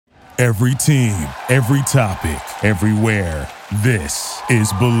Every team, every topic, everywhere. This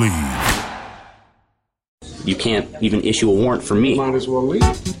is Believe. You can't even issue a warrant for me. Might as well leave.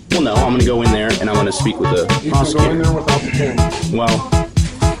 Well, no, I'm going to go in there and I'm going to speak with the prosecutor. You can go in there without the camera. Well,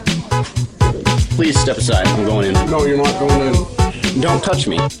 please step aside. I'm going in. No, you're not going in. Don't touch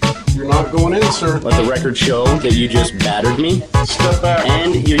me. You're not going in, sir. Let the record show that you just battered me. Step back.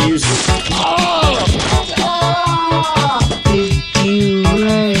 And you used... Did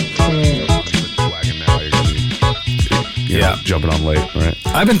you like it? Yeah, jumping on late, right?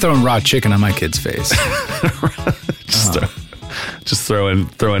 I've been throwing raw chicken on my kid's face. just throwing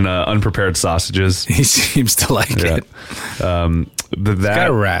unprepared sausages. He seems to like it. It's got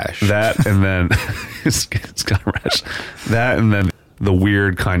a rash. That and then it's got a rash. That and then the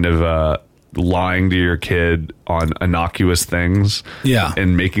weird kind of lying to your kid on innocuous things. Yeah,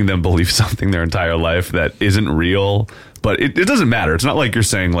 and making them believe something their entire life that isn't real. But it doesn't matter. It's not like you're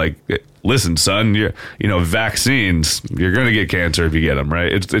saying like, listen, son, vaccines, you're going to get cancer if you get them,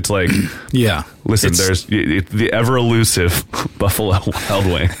 right? It's like, yeah, listen, there's the ever elusive Buffalo Wild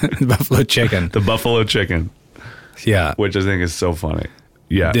Wing. Buffalo chicken. The Buffalo chicken. Yeah. Which I think is so funny.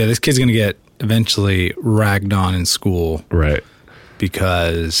 Yeah. Yeah, this kid's going to get eventually ragged on in school. Right.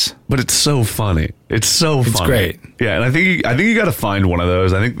 Because... But it's so funny. It's so funny. It's great. Yeah, and I think you got to find one of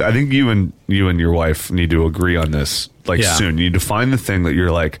those. I think you and your wife need to agree on this soon. You need to find the thing that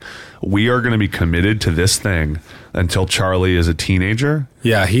you're like, we are going to be committed to this thing until Charlie is a teenager.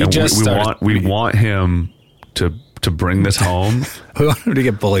 Yeah, we want him to bring this home. We want him to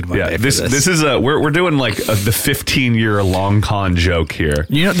get bullied one day. This is we're doing like the 15-year long con joke here.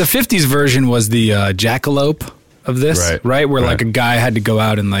 The 50s version was the jackalope of this, right? Where like a guy had to go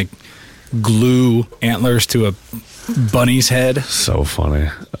out and like glue antlers to a bunny's head. So funny.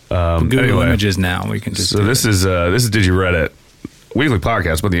 Google images now. We can just. So this is Did You Reddit, weekly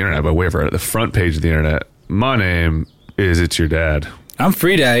podcast about the internet, but wait for it. The front page of the internet. My name is It's Your Dad. I'm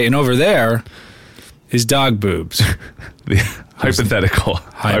Friday, and over there is Dog Boobs. The hypothetical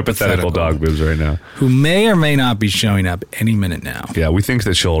dog boobs right now, who may or may not be showing up any minute now. Yeah, we think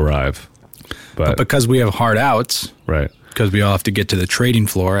that she'll arrive. But because we have hard outs, right? Because we all have to get to the trading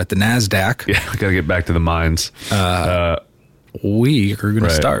floor at the NASDAQ. Yeah, we got to get back to the mines. We are going to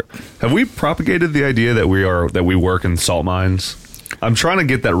start. Have we propagated the idea that we work in salt mines? I'm trying to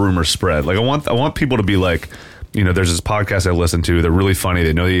get that rumor spread. Like I want people to be like, there's this podcast I listen to. They're really funny.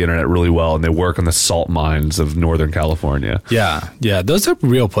 They know the internet really well, and they work on the salt mines of Northern California. Yeah, those are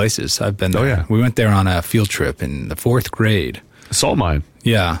real places. I've been there. Oh yeah, we went there on a field trip in the 4th grade. Salt mine.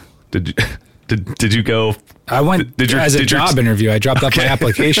 Yeah. Did you go? I went as a job interview. I dropped off my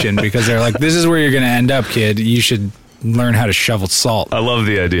application because they're like, "This is where you're going to end up, kid. You should learn how to shovel salt." I love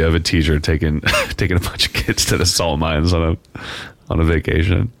the idea of a teacher taking a bunch of kids to the salt mines on a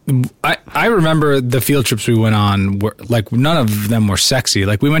vacation. I remember the field trips we went on were like none of them were sexy.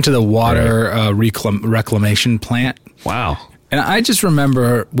 Like we went to the water reclamation plant. Wow. And I just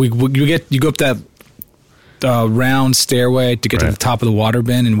remember you go up that round stairway to get to the top of the water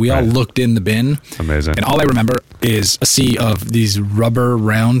bin, and we all looked in the bin. Amazing. And all I remember is a sea of these rubber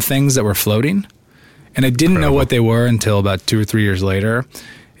round things that were floating, and I didn't know what they were until about 2 or 3 years later.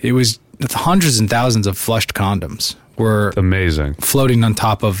 It was hundreds and thousands of flushed condoms were amazing floating on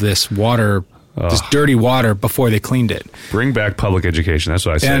top of this water, this dirty water before they cleaned it. Bring back public education. That's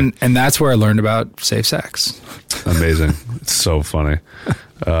what I say. And that's where I learned about safe sex. Amazing. It's so funny.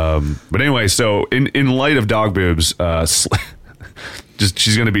 But anyway, so in light of dog boobs,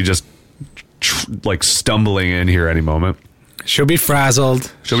 she's going to be like stumbling in here any moment. She'll be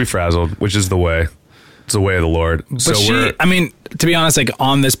frazzled, which is the way. It's the way of the Lord. But to be honest, like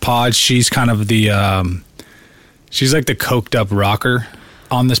on this pod, she's kind of the, she's like the coked up rocker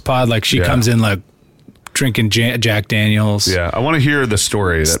on this pod. Like she comes in like drinking Jack Daniels. Yeah. I want to hear the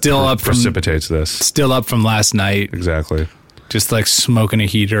story that precipitates this. Still up from last night. Exactly. Just like smoking a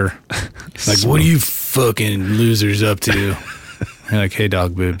heater. Like, what are you fucking losers up to? You're like, hey,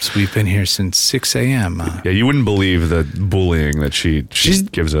 Dog Boobs, we've been here since 6 a.m. Yeah, you wouldn't believe the bullying that she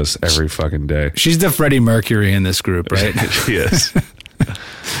gives us every fucking day. She's the Freddie Mercury in this group, right? She is.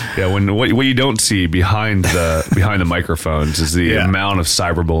 Yeah, what you don't see behind the microphones is the amount of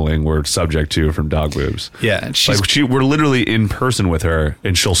cyberbullying we're subject to from Dog Boobs. Yeah, we're literally in person with her,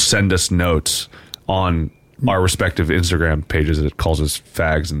 and she'll send us notes on our respective Instagram pages. It calls us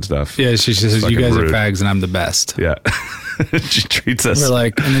fags and stuff. Yeah, she says, you guys are fags and I'm the best. Yeah. She treats us. We're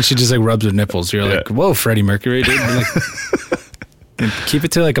like, and then she just like rubs her nipples. You're like, whoa, Freddie Mercury, dude. Like, keep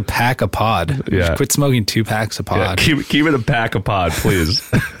it to like a pack a pod. Yeah. Quit smoking 2 packs a pod. Yeah, keep it a pack a pod, please.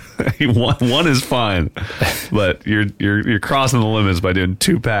 One is fine, but you're crossing the limits by doing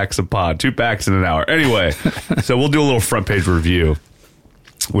 2 packs of pod, 2 packs in an hour. Anyway, so we'll do a little front page review,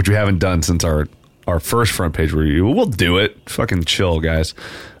 which we haven't done since our first front page review. We'll do it. Fucking chill, guys.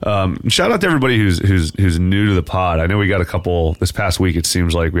 Shout out to everybody who's new to the pod. I know we got a couple this past week. It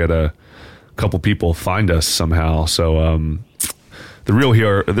seems like we had a couple people find us somehow. So the real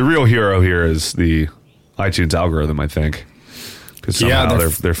hero here is the iTunes algorithm, I think. Because somehow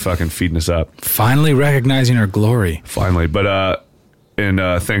they're fucking feeding us up. Finally recognizing our glory. Finally. But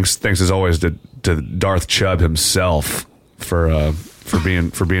thanks as always to Darth Chubb himself for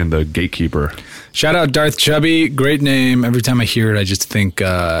being the gatekeeper. Shout out Darth Chubby, great name. Every time I hear it, I just think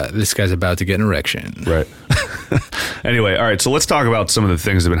this guy's about to get an erection. Right. Anyway, all right, so let's talk about some of the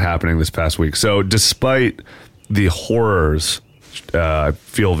things that have been happening this past week. So despite the horrors, I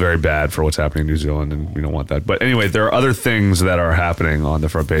feel very bad for what's happening in New Zealand, and we don't want that. But anyway, there are other things that are happening on the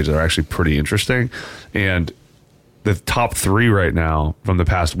front page that are actually pretty interesting. And the top 3 right now from the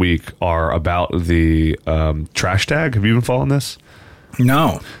past week are about the trash tag. Have you been following this?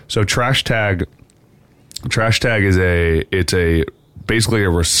 No. So trash tag is basically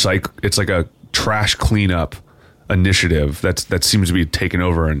it's like a trash cleanup initiative that seems to be taken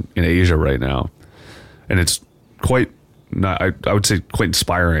over in Asia right now, and it's quite I would say quite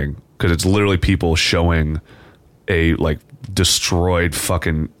inspiring because it's literally people showing a like destroyed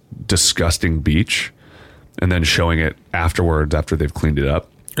fucking disgusting beach and then showing it afterwards after they've cleaned it up.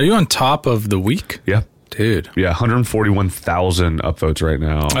 Are you on top of the week? Yeah. Dude. Yeah, 141,000 upvotes right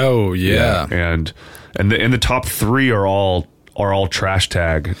now. Oh, yeah. And the top 3 are all trash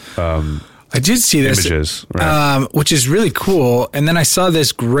tag I did see this images, right? Which is really cool. And then I saw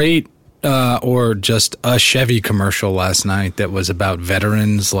this great or just a Chevy commercial last night that was about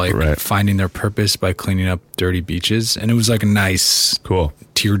veterans finding their purpose by cleaning up dirty beaches, and it was like a nice cool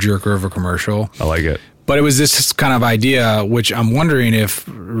tearjerker of a commercial. I like it. But it was this kind of idea, which I'm wondering if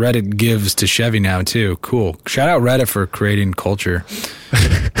Reddit gives to Chevy now, too. Cool. Shout out Reddit for creating culture.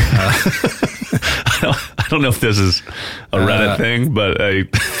 I don't know if this is a Reddit thing, but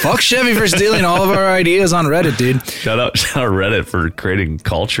fuck Chevy for stealing all of our ideas on Reddit, dude. Shout out Reddit for creating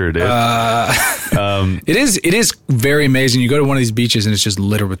culture, dude. It is very amazing. You go to one of these beaches and it's just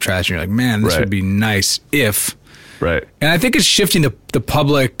littered with trash, and you're like, man, this would be nice if... Right. And I think it's shifting the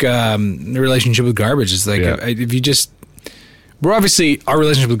public relationship with garbage. It's like, if you just... We're obviously... Our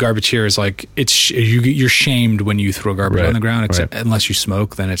relationship with garbage here is like, you're shamed when you throw garbage on the ground, except unless you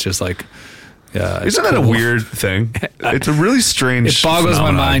smoke, then it's just like... Isn't that a weird thing? It's a really strange It boggles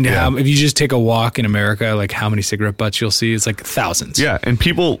phenomenon. My mind how, if you just take a walk in America, like how many cigarette butts you'll see. It's like thousands. Yeah, and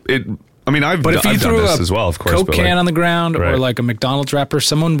people... I've done this as well, of course. Coke can on the ground or like a McDonald's wrapper,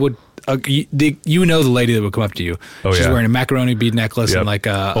 someone would... the lady that would come up to you. Oh, she's wearing a macaroni bead necklace and like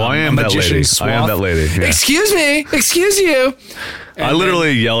a magician's swath. I am that lady. Yeah. Excuse me. Excuse you. And I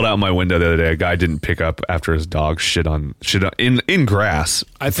literally yelled out my window the other day. A guy didn't pick up after his dog shit on in grass.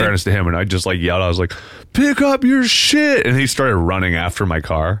 In fairness to him, and I just like yelled. I was like, "Pick up your shit!" And he started running after my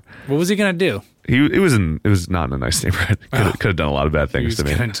car. What was he gonna do? It was not in a nice neighborhood. Could have done a lot of bad things to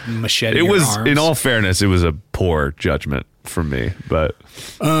me. Machete it was, arms. In all fairness, it was a poor judgment from me. But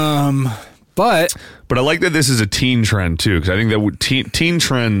I like that this is a teen trend too, because I think that teen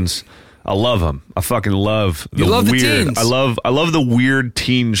trends. I love them. I fucking love the weird. The teens. I love the weird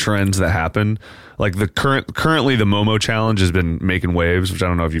teen trends that happen. Like currently the Momo challenge has been making waves, which I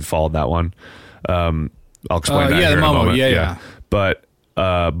don't know if you followed that one. I'll explain that here in a moment. Yeah. But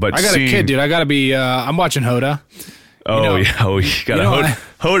I got a kid, dude. I gotta be. I'm watching Hoda. Oh, you got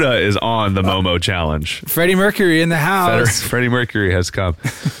Hoda is on the Momo challenge. Freddie Mercury in the house. Freddie Mercury has come.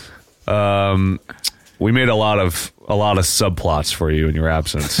 We made a lot of subplots for you in your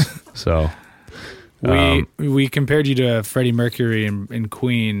absence. So we compared you to Freddie Mercury and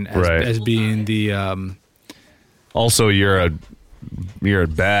Queen as being the. Also, you're a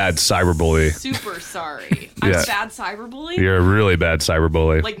bad cyberbully. Super sorry. I'm a bad cyberbully? You're a really bad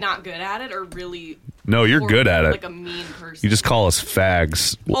cyberbully. Like not good at it or really... No, you're good at it. Like a mean person. You just call us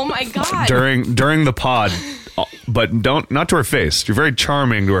fags. Oh my God. During the pod, but not to our face. You're very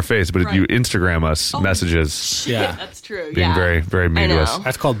charming to our face, but you Instagram us messages. Shit, yeah. That's true. Being very, very mean to us.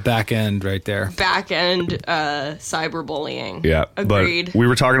 That's called back end right there. Back end cyberbullying. Yeah. Agreed. But we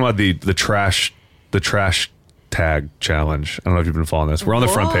were talking about the trash tag challenge. I don't know if you've been following this. We're on the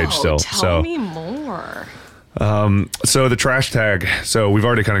front page still. Tell me more. So the trash tag. So we've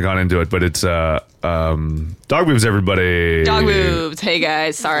already kind of gone into it, but it's Dog Boobs, everybody. Dog boobs. Hey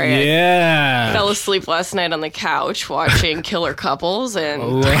guys, sorry. Yeah. I fell asleep last night on the couch watching Killer Couples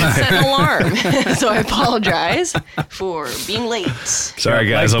and set an alarm. So I apologize for being late. Sorry,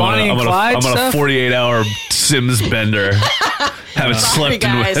 guys. Like Bonnie and Clyde I'm on a stuff? 48-hour Sims bender. Haven't Sorry, slept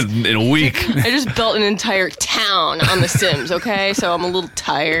guys. in a week. I just built an entire town on The Sims, okay? So I'm a little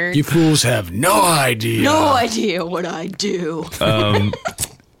tired. You fools have no idea. No idea what I do.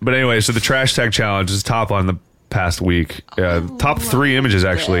 But anyway, so the trash tag challenge is top on the past week. Top 3 images,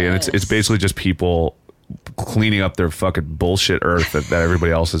 actually. And it's basically just people cleaning up their fucking bullshit earth that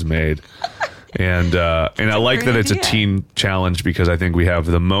everybody else has made. And I like that great it's a idea. teen challenge because I think we have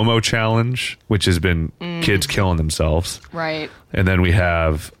the Momo challenge, which has been kids killing themselves. Right. And then we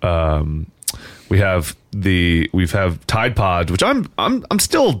have Tide Pods, which I'm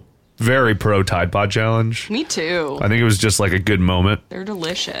still very pro Tide Pod challenge. Me too. I think it was just like a good moment. They're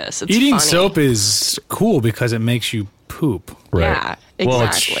delicious. It's Eating funny. soap is cool because it makes you poop. Yeah, exactly.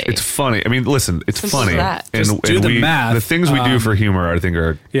 Well, it's funny. I mean, listen, it's Simple as funny. that. Just do the math. The things we do for humor, I think,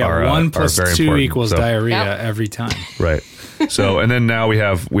 are Yeah, are, 1 plus are very 2 important. equals So- diarrhea Yep. every time. Right. So, and then now we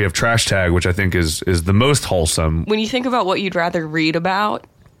have trash tag, which I think is the most wholesome. When you think about what you'd rather read about,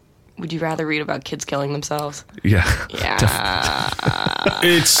 would you rather read about kids killing themselves? Yeah. Yeah.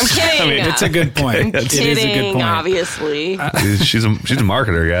 It's kidding. it's a good point. I'm It is a good kidding, point. obviously. she's a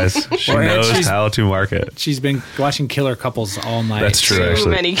marketer, guys. She Well, and knows she's- how to market. She's been watching Killer Couples all night. That's true. Too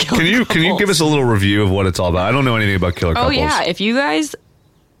Actually, many killer can you give us a little review of what it's all about? I don't know anything about killer Oh, couples. yeah. If you guys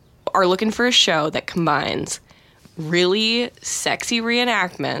are looking for a show that combines really sexy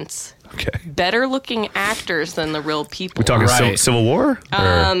reenactments, Okay. better looking actors than the real people. We talking Right. Civil War?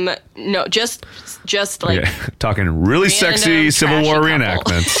 Or- No, just like okay. Talking really sexy Civil War trashy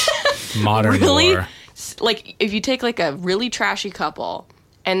couple. reenactments. Modern really, war. like if you take like a really trashy couple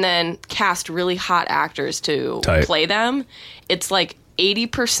and then cast really hot actors to Tight. play them, it's like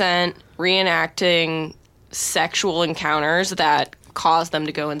 80% reenacting sexual encounters that cause them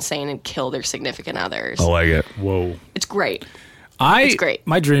to go insane and kill their significant others. I like it. Whoa. It's great. It's great.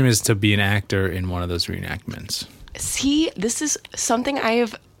 My dream is to be an actor in one of those reenactments. See, this is something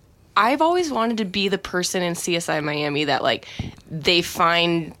I've always wanted to be the person in CSI Miami that like they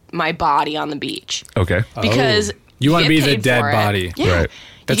find my body on the beach Okay. because You want to get be the paid dead for it. body. Yeah. Right.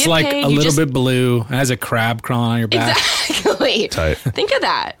 You That's get like paid, a you little just- bit blue and has a crab crawling on your back. Exactly. Tight. Think of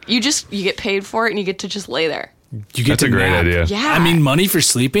that. You get paid for it and you get to just lay there. You get That's to a great nap. idea. Yeah. I mean, money for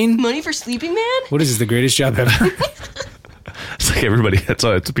sleeping? Money for sleeping, man? What is this, the greatest job ever? It's like everybody. That's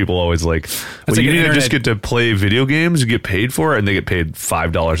people always like. Well, like you an need to just internet- get to play video games. You get paid for it, and they get paid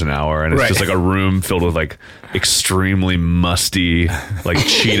 $5 an hour, and it's Right. just like a room filled with like extremely musty, like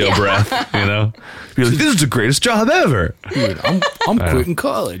Cheeto breath. You know, you're like, this is the greatest job ever. Dude, I'm quitting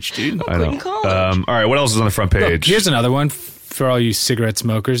college, dude. I know. Quitting college. All right, what else is on the front page? Look, here's another one for all you cigarette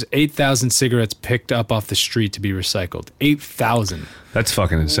smokers. 8,000 cigarettes picked up off the street to be recycled. 8,000. That's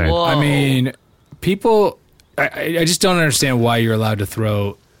fucking insane. Whoa. I mean, people, I just don't understand why you're allowed to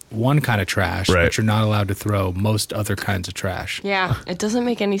throw one kind of trash, Right. but you're not allowed to throw most other kinds of trash. Yeah, it doesn't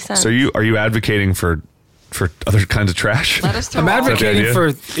make any sense. So are you advocating for other kinds of trash? Let us throw I'm all of it. advocating idea?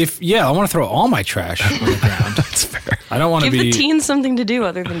 for, I want to throw all my trash on the ground. That's fair. I don't want to Give be. the teens something to do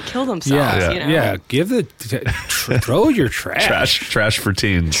other than kill themselves. Yeah, you know? yeah. Give throw your Trash for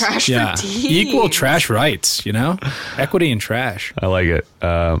teens. Trash Yeah, for teens. equal trash rights. You know, equity in trash. I like it.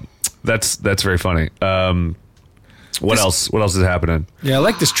 That's very funny. What else? What else is happening? Yeah, I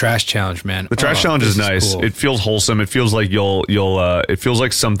like this trash challenge, man. The trash challenge is nice. Cool. It feels wholesome. It feels like it feels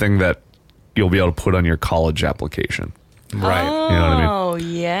like something that you'll be able to put on your college application. right. You know what I mean? Oh,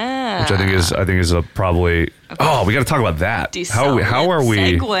 yeah. Which I think is a probably. Oh, we got to talk about that. How are we?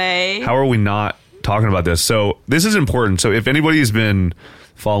 Segue. How are we not talking about this? So this is important. So if anybody's been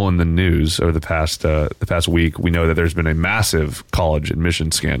following the news over the past week, we know that there's been a massive college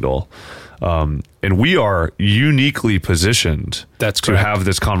admission scandal. And we are uniquely positioned That's to correct. have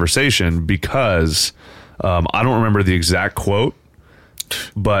this conversation because I don't remember the exact quote,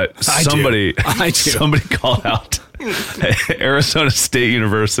 but I do. somebody I do. somebody called out Arizona State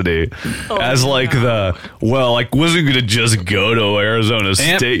University as like wasn't going to just go to Arizona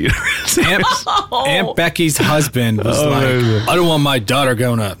State University. Aunt Becky's husband was like, I don't want my daughter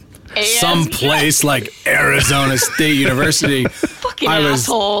going to someplace like Arizona State University. Fucking I was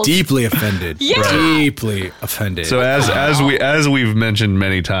assholes. deeply offended. Yeah. Deeply offended. So as we've mentioned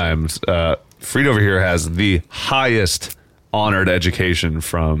many times, Freed over here has the highest honored education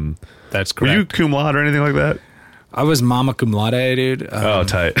from. That's Were you correct. cum laude or anything like that? I was mama cum laude, dude. Oh,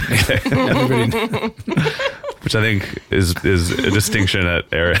 tight. Okay. Everybody, which I think is a distinction at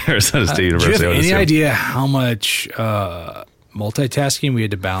Arizona State Do you University. have I would any assume. idea how much multitasking we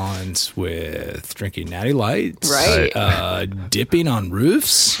had to balance with drinking Natty Lights, Right. dipping on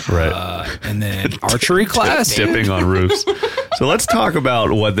roofs, Right. and then archery class? Dipping on roofs. So let's talk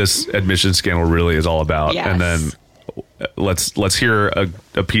about what this admission scandal really is all about, Yes. and then let's hear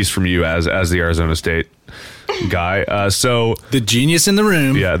a piece from you as the Arizona State guy. So The genius in the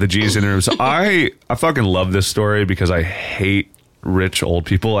room. yeah, the G's in the room. So I fucking love this story because I hate rich old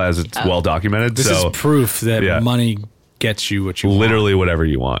people, as it's well documented. This so is proof that yeah. money gets you what you want. literally whatever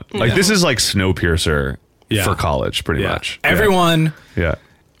you want. Like this is like Snowpiercer Yeah. for college, pretty Yeah. much. Everyone. Yeah.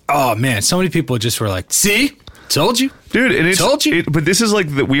 Oh man, so many people just were like, "See, told you." Dude, and it's Told you. but this is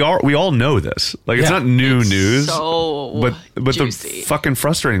like that we all know this. Like it's Yeah. not new news. So but the juicy. fucking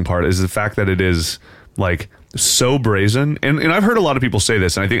frustrating part is the fact that it is like so brazen. And I've heard a lot of people say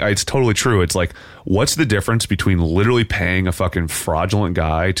this, and I think it's totally true. It's like, what's the difference between literally paying a fucking fraudulent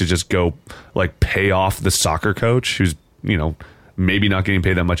guy to just go like pay off the soccer coach who's, you know, maybe not getting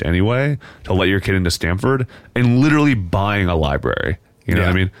paid that much anyway to let your kid into Stanford, and literally buying a library? You know what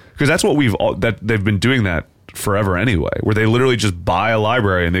I Yeah. mean? Because that's what they've been doing that forever anyway, where they literally just buy a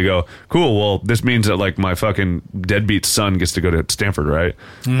library and they go, cool, well, this means that like my fucking deadbeat son gets to go to Stanford, right?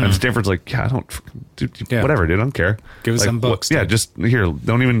 And Stanford's like, yeah, I don't fucking, dude, Yeah. whatever, dude, I don't care. Give us Like, some books, Yeah, dude. just here,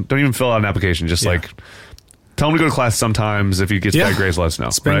 don't even fill out an application. Just Yeah. like tell him to go to class sometimes. If he gets bad grades, let us know.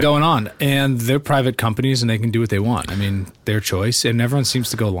 It's been right? going on, and they're private companies, and they can do what they want. I mean, their choice, and everyone seems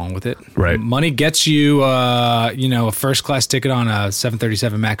to go along with it. Right. Money gets you, a first class ticket on a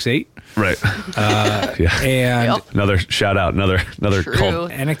 737 Max 8, Right. Yeah. and Yep. Another shout out, another True.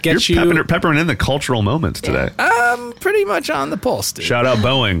 cult. and it gets You're you peppering in the cultural moments today. pretty much on the pulse, dude. Shout out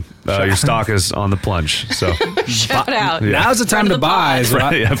Boeing. Your stock is on the plunge. So Shout out. Now's the time Friend to of the buy. pod. is what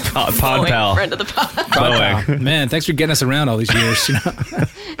I- yeah, pod Boeing, pal. friend of the pod. Boeing. Man, thanks for getting us around all these years. You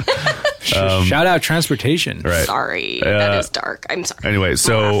know? Shout out transportation. Right. Sorry, that is dark. I'm sorry. Anyway, I'm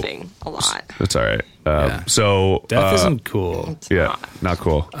so laughing a lot. that's all right. Yeah. So Death isn't cool. yeah, not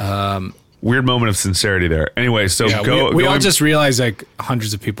cool. Weird moment of sincerity there. Anyway, so Yeah, go. we all going- just realized like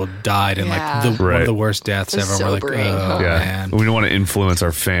hundreds of people died and Yeah. like one Right. of the worst deaths It's ever. We're like, sobering, oh huh? yeah. man. We don't want to influence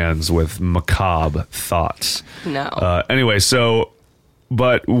our fans with macabre thoughts. No. Anyway, so.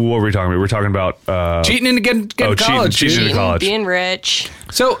 But what were we talking about? We were talking about Cheating into getting college. cheating dude. into college. Being rich.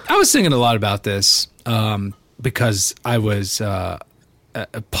 So I was thinking a lot about this because I was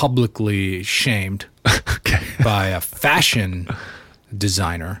publicly shamed by a fashion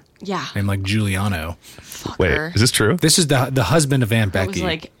designer Yeah. named like Giuliano. Wait, Fucker. is this true? This is the husband of Aunt I Becky. was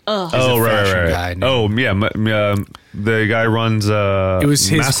like, ugh. Oh, a right, fashion right, guy right. named- Oh, yeah. The guy runs. It was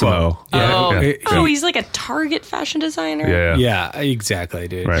his Massimo. quote. Yeah. Oh, Yeah. oh, he's like a Target fashion designer. Yeah. Yeah, exactly,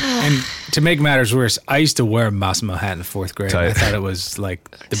 dude. Right. And to make matters worse, I used to wear a Massimo hat in the fourth grade. Tight. I thought it was like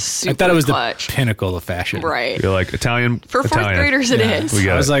I Super thought it was clutch. the pinnacle of fashion. Right. You're like Italian. For fourth Italian. graders, it is. We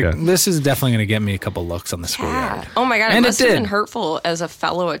got I was it, like, yeah. this is definitely going to get me a couple looks on the schoolyard. Yeah. Oh my god, it And it must have been did. hurtful as a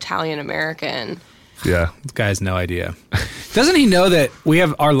fellow Italian American. Yeah. This guy has no idea. Doesn't he know that we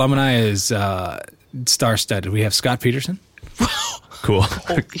have our alumni is star-studded? We have Scott Peterson. Cool.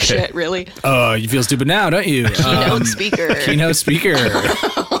 Holy shit, really? Oh, you feel stupid now, don't you? Keynote speaker. Keynote speaker.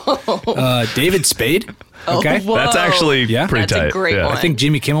 David Spade. Okay. Whoa. That's actually Yeah. pretty That's a tight. great yeah. one. I think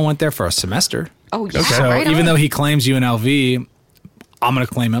Jimmy Kimmel went there for a semester. Oh yeah, So right even on. though he claims UNLV, I'm going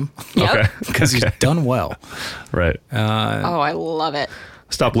to claim him Yep. Okay. because he's done well. Right. Oh, I love it.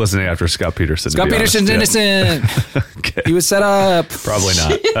 Stop listening after Scott Peterson. to Scott be honest. Peterson's Yeah. innocent. Okay. He was set up. Probably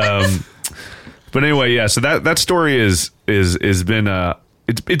not. But anyway, yeah. So that story is been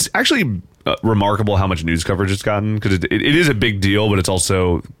it's actually remarkable how much news coverage it's gotten, because it is a big deal, but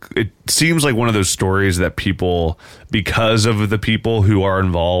it seems like one of those stories that people, because of the people who are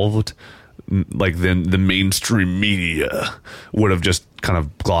involved, like the mainstream media would have just kind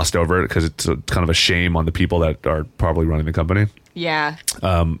of glossed over it because it's kind of a shame on the people that are probably running the company. Yeah.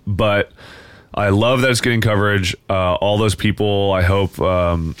 But I love that it's getting coverage. All those people, I hope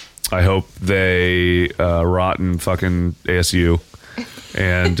they rot in fucking ASU.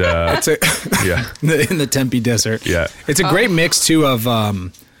 And yeah, In the Tempe desert. Yeah. It's a great mix, too, of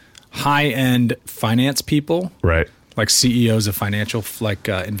high-end finance people, right. like CEOs of financial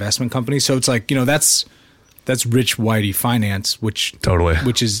investment companies. So it's like, that's rich whitey finance, which Totally.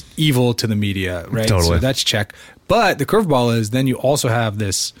 which is evil to the media, right? Totally. So that's check. But the curveball is then you also have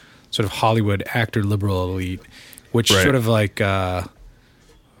this sort of Hollywood actor liberal elite, which Right. sort of like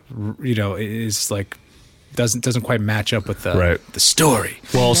is like doesn't quite match up with the story.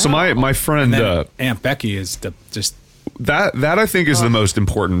 Well, so my friend And then Aunt Becky is just that I think is the most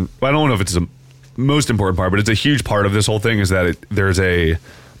important. I don't know if it's the most important part, but it's a huge part of this whole thing, is that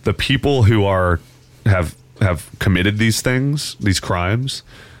the people who have committed these things, these crimes,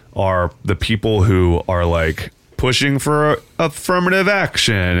 are the people who are like pushing for affirmative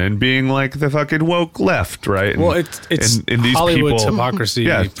action and being like the fucking woke left, right? Well, it's and these Hollywood's people, hypocrisy.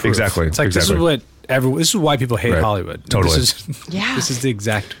 Yeah, proof. exactly. It's like exactly. this is why people hate Right. Hollywood. Totally. This is the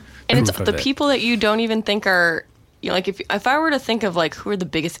exact. And it's proof of the it. people that you don't even think are, you know, like if I were to think of like who are the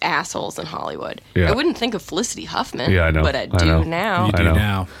biggest assholes in Hollywood, Yeah. I wouldn't think of Felicity Huffman. Yeah, I know. But I do know. now. You I do know.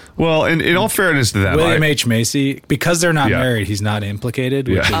 now. Well, and in all fairness to them, William H. Macy, because they're not Yeah. married, he's not implicated.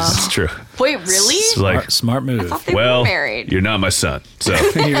 Which yeah, is it's true. Wait, really? It's like, smart move. I thought they well, were married. you're not my son, so.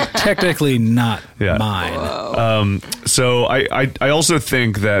 You're technically not Yeah. mine. So I also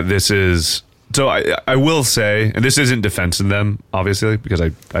think that this is, so I will say, and this isn't defense of them, obviously, because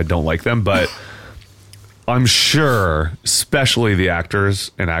I don't like them, but I'm sure, especially the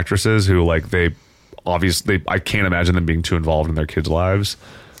actors and actresses who like I can't imagine them being too involved in their kids' lives.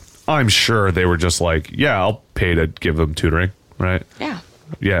 I'm sure they were just like, yeah, I'll pay to give them tutoring, right? Yeah.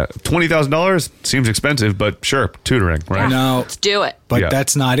 Yeah, $20,000 seems expensive, but sure, tutoring, right? No, Let's do it. but Yeah.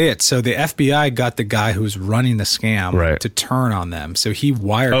 that's not it. So the FBI got the guy who's running the scam Right. to turn on them. So he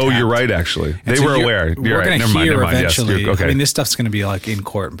wiretapped. Oh, you're right. Actually, And they so were you're- aware. You're We're right. going to Never mind. hear Never mind. eventually. Yes, you're, okay. I mean, this stuff's going to be like in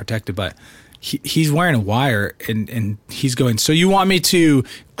court and protected, but he's wearing a wire and he's going, so you want me to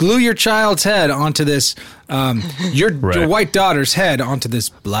glue your child's head onto this, your Right. white daughter's head onto this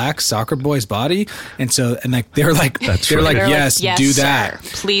black soccer boy's body? And so, and like, they're like, right. They're like, yes, do sir. that.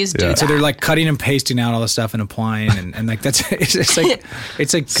 Please do Yeah. that. So they're like cutting and pasting out all the stuff and applying, and like that's it's like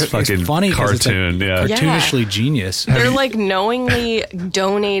it's fucking funny 'cause it's like cartoon, yeah. cartoonishly genius. They're like knowingly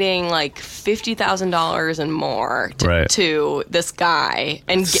donating like $50,000 and more Right. to this guy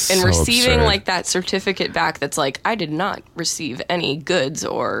and So receiving absurd. like that certificate back that's like, I did not receive any goods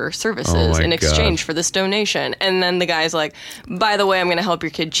or Oh services my in exchange God. for this donation. And then the guy's like, by the way, I'm going to help your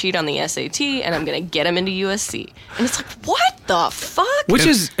kid cheat on the SAT and I'm going to get him into USC. And it's like, what the fuck? Which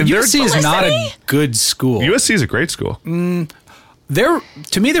is and they're- USC is not a Felicity? good school. USC is a great school.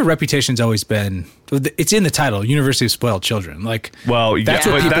 To me, their reputation's always been. It's in the title, University of Spoiled Children. Like, Well, that's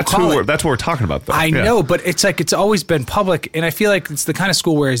yeah, what but people that's call it. that's what we're talking about, though. I Yeah. know, but it's like it's always been public, and I feel like it's the kind of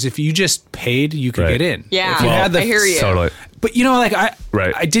school whereas if you just paid, you could Right. get in. Yeah, If you had I hear you. Totally. But you know, like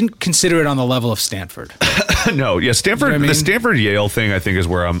Right. I didn't consider it on the level of Stanford. No, yeah, Stanford. You know what I mean? The Stanford Yale thing, I think, is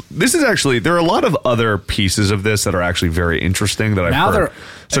where This is actually there are a lot of other pieces of this that are actually very interesting that I've Now heard. they're-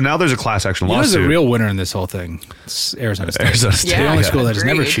 So now there's a class action You know, who's lawsuit. the real winner in this whole thing? It's Arizona State. Arizona State. The only Yeah, school that has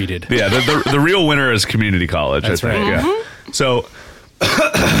never agree. cheated. Yeah, the real winner is community college. That's I think. right. Yeah. So,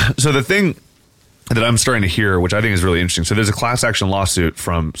 so the thing that I'm starting to hear, which I think is really interesting. So there's a class action lawsuit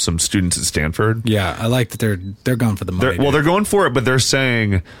from some students at Stanford. Yeah, I like that they're going for the money. They're going for it, but they're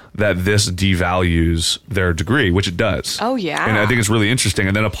saying that this devalues their degree, which it does. Oh, yeah. And I think it's really interesting.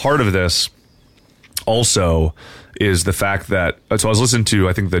 And then a part of this also is the fact that so I was listening to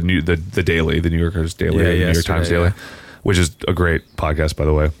I think the Daily, the New Yorker's Daily, Yeah, the New York yesterday, Times yeah. Daily, which is a great podcast, by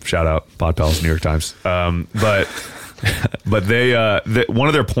the way. Shout out Pod Pals, New York Times. But they one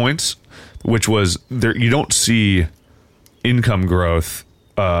of their points, which was you don't see income growth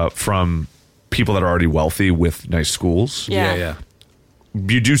from people that are already wealthy with nice schools. Yeah.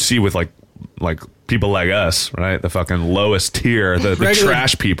 You do see with like people like us, right? The fucking lowest tier, the Regular-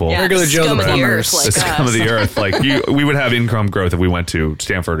 trash people. Yeah, Regular Joe scum the of the plumber. earth like The scum of us. the earth. Like we would have income growth if we went to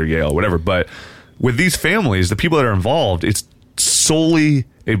Stanford or Yale or whatever. But with these families, the people that are involved, it's solely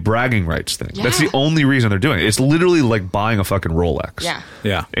a bragging rights thing. That's the Yeah. only reason they're doing it. It's literally like buying a fucking Rolex. Yeah.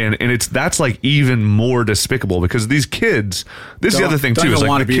 Yeah. And that's like even more despicable because these kids, this is the Don't- other thing don't too, is even like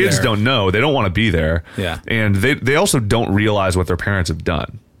wanna the be kids there. don't know. They don't want to be there. Yeah. And they also don't realize what their parents have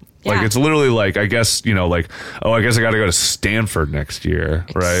done. Like Yeah. it's literally like I guess like I guess I got to go to Stanford next year,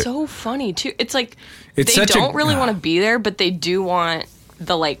 right? So funny too. It's like It's they such a- don't really want to be there, but they do want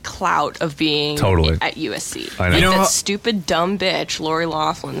the like clout of being Totally. at USC. I know. Like You know that how- stupid dumb bitch Lori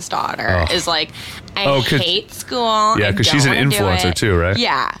Laughlin's daughter is like, I Oh, 'cause- hate school. Yeah, I 'cause she's don't an wanna do influencer it." too, right?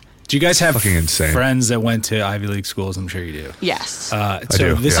 Yeah. Do you guys have Fucking insane. friends that went to Ivy League schools? I'm sure you do. Yes. So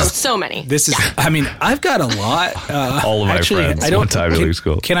do, this yeah. oh, is so many. this is. I mean, I've got a lot. All of my actually, friends I don't. went to Ivy can, League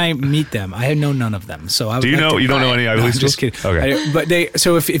school. Can I meet them? I know none of them. So I would Do you like know to- you don't know any Ivy No, League I'm schools? just kidding. Okay. But they.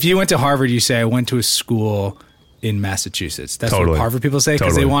 So if you went to Harvard, you say I went to a school in Massachusetts. That's Totally. what Harvard people say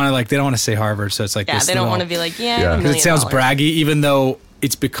because Totally. they want to they don't want to say Harvard. So it's like yeah, this they don't little- want to be like, Yeah. yeah. because it sounds $1 million. braggy, even though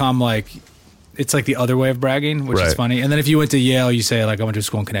it's become like it's like the other way of bragging, which is Right. funny. And then if you went to Yale, you say like I went to a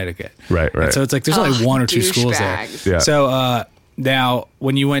school in Connecticut. Right, right. And so it's like there's only Ugh, one or two schools there. douchebags. Yeah. So now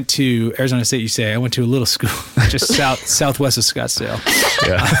when you went to Arizona State, you say I went to a little school. just southwest of Scottsdale.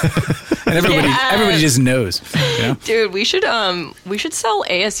 Yeah. And everybody just knows. You know? Dude, we should sell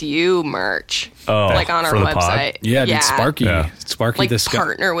ASU merch. Like on our for the pod? website. Yeah, dude, Sparky. Yeah. Sparky Like the Scot.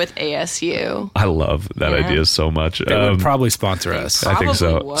 partner with ASU. I love that Yeah. idea so much. They would probably sponsor us. I think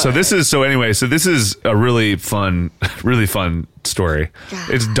so. Probably So would. this is a really fun story.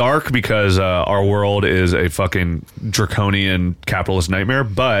 It's dark because our world is a fucking draconian capitalist nightmare,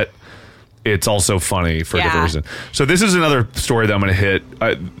 but it's also funny for a different reason. So this is another story that I'm going to hit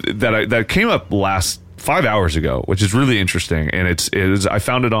that came up last 5 hours ago, which is really interesting, and I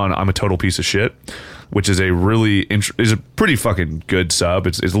found it on I'm a Total Piece of Shit, which is is a pretty fucking good sub.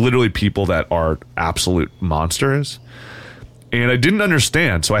 It's literally people that are absolute monsters. And I didn't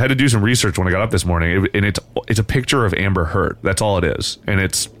understand, so I had to do some research when I got up this morning. And it's a picture of Amber Heard. That's all it is. And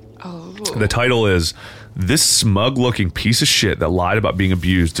the title is "This smug-looking piece of shit that lied about being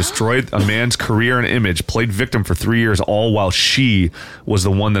abused destroyed a man's career and image, played victim for 3 years, all while she was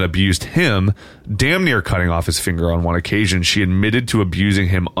the one that abused him, damn near cutting off his finger on one occasion. She admitted to abusing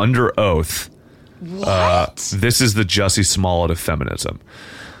him under oath." What? This is the Jussie Smollett of feminism,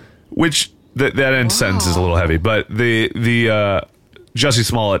 which. That end sentence is a little heavy, but the Jussie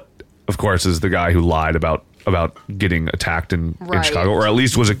Smollett, of course, is the guy who lied about getting attacked in Chicago, or at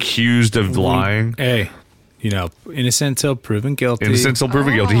least was accused of lying. Hey, innocent till proven guilty. Innocent till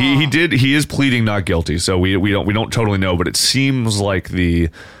proven guilty. He is pleading not guilty, so we don't totally know, but it seems like the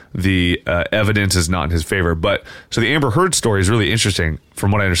evidence is not in his favor. But so the Amber Heard story is really interesting,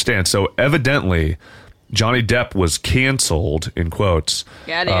 from what I understand. So evidently, Johnny Depp was canceled, in quotes,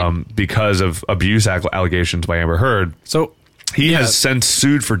 because of abuse allegations by Amber Heard. So he has since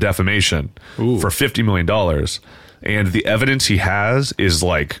sued for defamation for $50 million. And the evidence he has is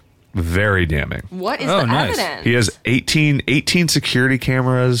like very damning. What is the evidence? He has 18 security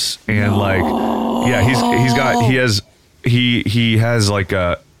cameras and he has like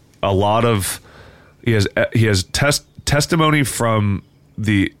a lot of he has testimony from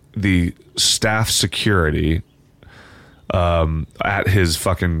the staff security at his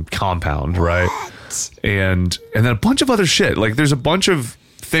fucking compound, right? And then a bunch of other shit. Like there's a bunch of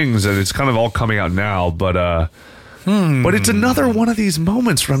things that it's kind of all coming out now, but it's another one of these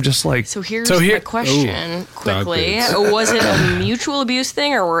moments where I'm just like, So here's my question quickly. Was it a mutual abuse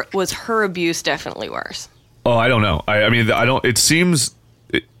thing, or was her abuse definitely worse? Oh, I don't know. I mean, I don't. It seems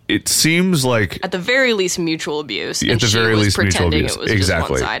like at the very least mutual abuse. And at the she very was least mutual pretending abuse. It was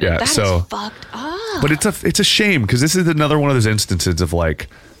Exactly. just one-sided. Yeah. That so is fucked up. But it's a shame because this is another one of those instances of like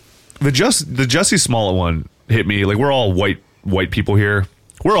the Jussie Smollett one hit me. Like we're all white people here.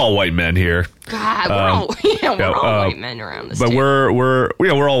 We're all white men here. God, we're all white men around this. But table.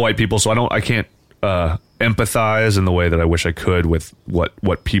 we're all white people, so I can't empathize in the way that I wish I could with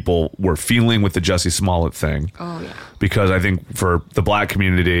what people were feeling with the Jussie Smollett thing. Oh yeah. Because I think for the black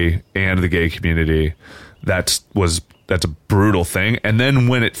community and the gay community, that's a brutal thing. And then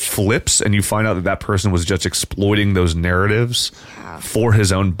when it flips and you find out that person was just exploiting those narratives for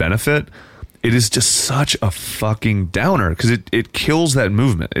his own benefit, it is just such a fucking downer because it kills that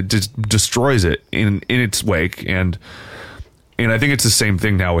movement. It just destroys it in its wake. And I think it's the same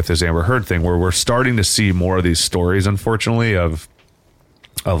thing now with this Amber Heard thing, where we're starting to see more of these stories, unfortunately, of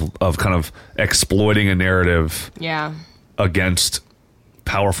kind of exploiting a narrative against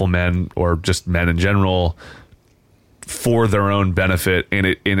powerful men or just men in general for their own benefit.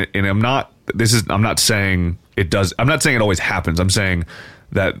 And I'm not saying it does. I'm not saying it always happens. I'm saying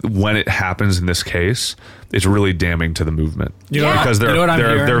that when it happens in this case, it's really damning to the movement. Because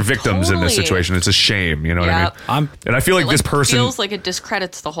they're victims in this situation. It's a shame. You know what I mean? And I feel like this person feels like it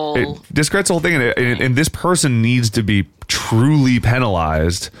discredits the whole. It discredits the whole thing, and this person needs to be truly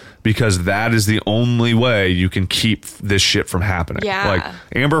penalized because that is the only way you can keep this shit from happening. Yeah. Like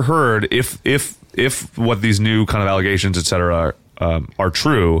Amber Heard, if what these new kind of allegations, et cetera, are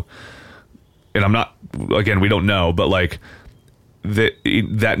true, and I'm not, again, we don't know, but like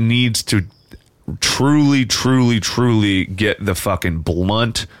that needs to truly get the fucking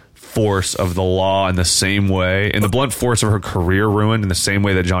blunt force of the law in the same way, and the blunt force of her career ruined in the same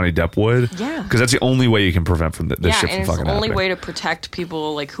way that Johnny Depp would. Yeah. Because that's the only way you can prevent from this shit from fucking happening. It's the only way to protect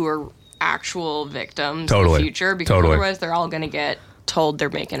people like who are actual victims in the future, because otherwise they're all going to get told they're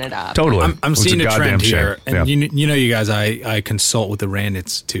making it up. Totally. I'm seeing a trend here, shame. and you guys, I consult with the Rand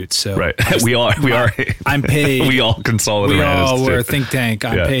Institute, so right. we are. I'm paid. We all consult with the Rand Institute. We're a think tank.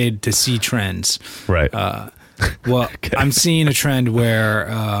 I'm paid to see trends. Right. Well, okay. I'm seeing a trend where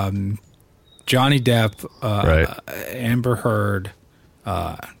Johnny Depp, Amber Heard,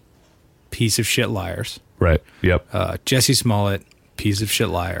 piece of shit liars. Right. Yep. Jussie Smollett, piece of shit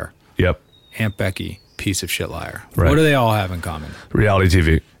liar. Yep. Aunt Becky, piece of shit liar. Right. What do they all have in common? Reality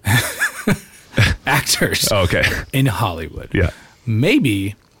TV. Actors Okay. in Hollywood. Yeah.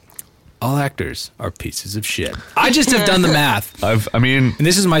 Maybe all actors are pieces of shit. I just have done the math. I mean, And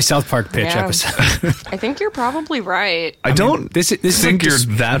this is my South Park pitch Yeah. episode. I think you're probably right. I don't this is think like you're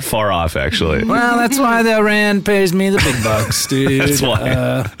this- that far off, actually. Well, that's why the Rand pays me the big bucks, dude. That's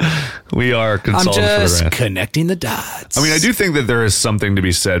why we are I'm consultants for the just Rand. connecting the dots. I mean, I do think that there is something to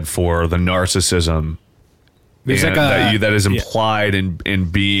be said for the narcissism There's and like that is implied in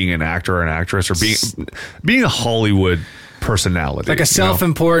being an actor or an actress or being a Hollywood personality. like a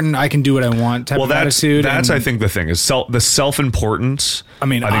self-important, I can do what I want type Well, of that's attitude. I and think the thing is the self-importance. I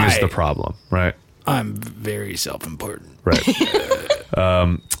mean, I think is I- the problem, right? I'm very self-important. Right.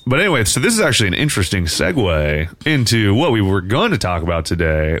 But anyway, so this is actually an interesting segue into what we were going to talk about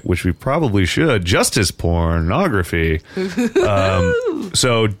today, which we probably should: justice pornography.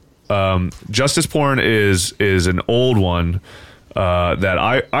 Justice porn is an old one that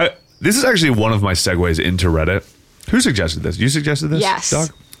I this is actually one of my segues into Reddit. Who suggested this? You suggested this? Yes.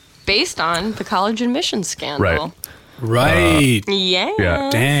 Doc? Based on the college admissions scandal. Right. Yeah. Yeah.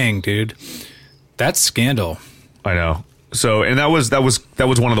 Dang, dude. That's scandal. I know. So, and that was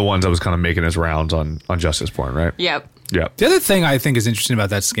one of the ones that was kind of making its rounds on justice porn, right? Yep. Yeah. The other thing I think is interesting about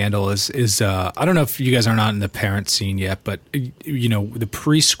that scandal is I don't know if you guys are not in the parent scene yet, but you know, the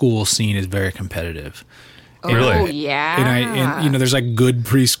preschool scene is very competitive. Really? Oh, yeah. And you know, there's like good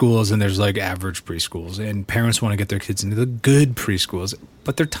preschools and there's like average preschools, and parents want to get their kids into the good preschools,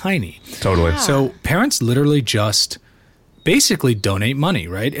 but they're tiny. Totally. So parents literally just basically donate money,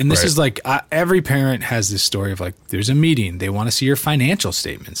 right? And this Right. is like every parent has this story of like, there's a meeting, they want to see your financial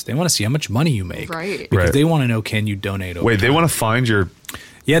statements, they want to see how much money you make, Right. Because Right. they want to know, can you donate over Wait, they time? want to find your.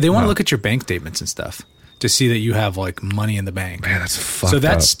 Yeah, they want to look at your bank statements and stuff to see that you have like money in the bank. Man, that's fucked So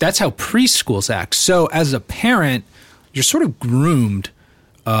up. that's how preschools act. So as a parent, you're sort of groomed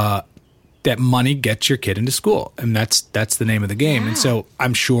that money gets your kid into school, and that's the name of the game. And so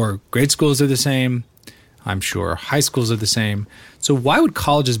I'm sure grade schools are the same. I'm sure high schools are the same. So why would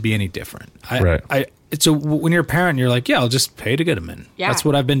colleges be any different? Right. So when you're a parent, you're like, yeah, I'll just pay to get them in. Yeah. That's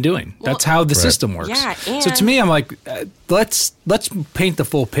what I've been doing. That's how the system works. Yeah, So to and- me, I'm like, let's paint the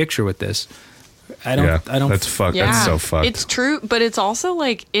full picture with this. I don't. That's fucked. Yeah. That's so fucked. It's true, but it's also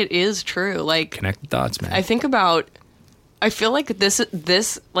like, it is true. Like, connect the dots, man. I think about, I feel like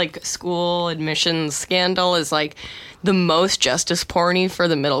this like school admissions scandal is like the most justice porny for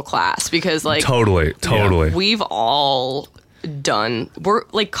the middle class, because like totally. we've all we're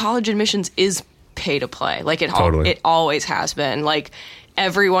like, college admissions is pay to play. Like Totally. it always has been. Like,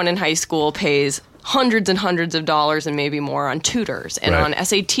 everyone in high school pays hundreds and hundreds of dollars and maybe more on tutors and Right. on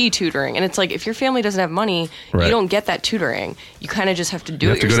SAT tutoring. And it's like, if your family doesn't have money, Right. you don't get that tutoring. You kind of just have to do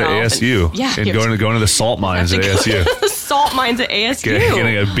You it have to go to yourself. ASU And, yeah. and you go have into the salt mines at to go ASU. to the salt mines at ASU.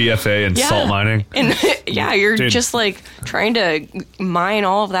 Getting a BFA in Yeah. salt mining. And yeah, you're Dude. just like trying to mine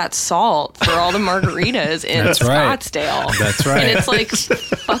all of that salt for all the margaritas in That's right. Scottsdale. That's right. And it's like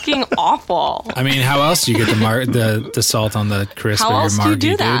fucking awful. I mean, how else do you get the salt on the crisp How of your else do you margie, do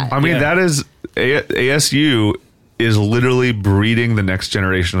dude? that? I mean, Yeah. that is ASU is literally breeding the next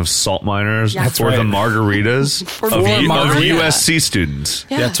generation of salt miners That's for the right. margaritas of margarita. USC students.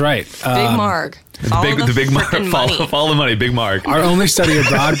 Yeah. That's right. Big Marg. Follow The big Mark. frickin' money. Follow the money. Big Mark. Our only study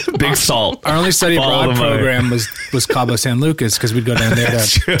abroad, Big salt. our only study Follow abroad the money. program was Cabo San Lucas, because we'd go down there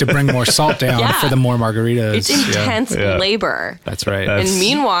to bring more salt down Yeah. for the more margaritas. It's intense Yeah. labor. That's right. That's- And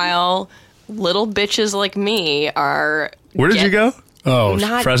meanwhile, little bitches like me are. Where did you go? oh,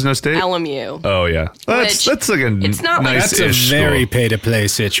 Not Fresno State? LMU. Oh yeah, that's like a It's not like- nice. that's a very pay to play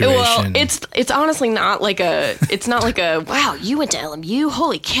situation. Well, it's honestly not like a wow, you went to LMU,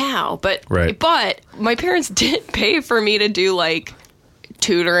 holy cow. But Right. but my parents did pay for me to do like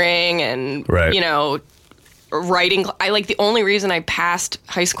tutoring and Right. you know, writing. I like, the only reason I passed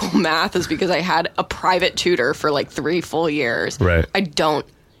high school math is because I had a private tutor for like 3 full years. Right. I don't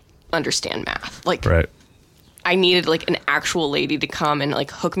understand math. Like, right. I needed like an actual lady to come and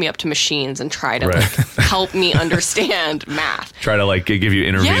like hook me up to machines and try to Right. like help me understand math. Try to like give you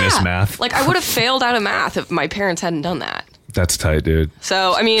intravenous math. Like, I would have failed out of math if my parents hadn't done that. That's tight, dude.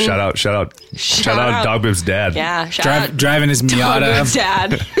 So, I mean, Shout out Dog Bib's dad. Yeah, shout out driving his Miata,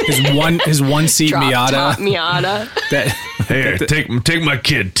 Dad. his one seat Drop top Miata. Miata. That, Hey, take my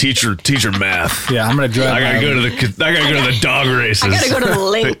kid, teach her math. yeah, I'm gonna drive. I gotta go to the dog races. I gotta go to the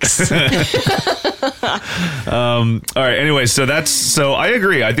links. All right. Anyway, so I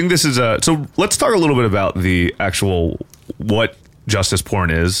agree. I think this is so let's talk a little bit about the actual what justice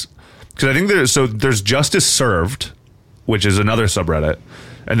porn is, because I think there's justice served, which is another subreddit,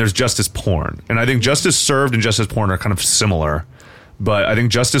 and there's Justice Porn. And I think Justice Served and Justice Porn are kind of similar, but I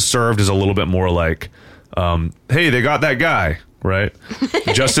think Justice Served is a little bit more like, hey, they got that guy, right?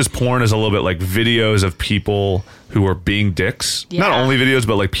 Justice Porn is a little bit like videos of people who are being dicks. Yeah. Not only videos,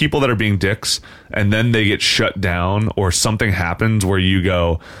 but like people that are being dicks, and then they get shut down or something happens where you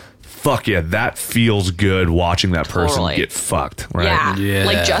go, fuck yeah, that feels good watching that person Totally. get fucked, right? Yeah.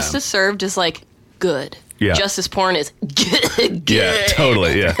 Like Justice Served is like good. Yeah. Justice Porn is good. Yeah,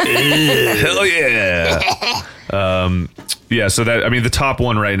 totally. Yeah. Hell yeah. Yeah. So that, I mean, the top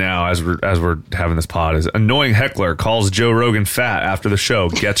one right now, as we're having this pod, is annoying heckler calls Joe Rogan fat after the show,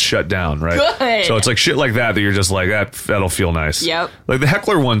 gets shut down. Right. Good. So it's like shit like that you're just like, that'll feel nice. Yep. Like the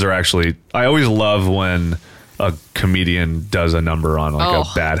heckler ones are actually, I always love when a comedian does a number on like a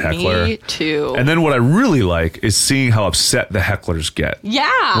bad heckler. Me too. And then what I really like is seeing how upset the hecklers get.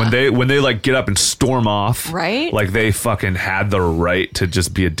 Yeah. When they like get up and storm off, Right? Like they fucking had the right to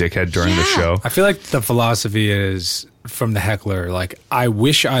just be a dickhead during the show. I feel like the philosophy is from the heckler, like, I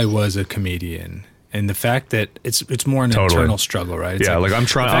wish I was a comedian. And the fact that it's more an Totally. internal struggle, right? It's Yeah, like, I'm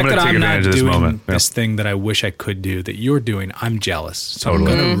trying- the I'm fact gonna that take not advantage of this doing moment. Yeah. This thing that I wish I could do that you're doing, I'm jealous. So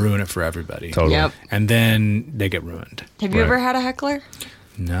Totally. I'm going to ruin it for everybody. Totally. Yep. And then they get ruined. Have you Right. ever had a heckler?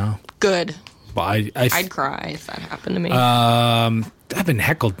 No. Good. But I'd cry if that happened to me. I've been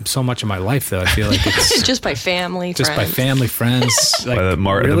heckled so much in my life, though. I feel like it's Just by family, just by friends. family, friends. Like, By the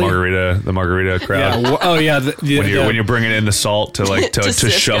really? margarita crowd. Yeah. Oh, yeah. When you're bringing in the salt to like to Cisco,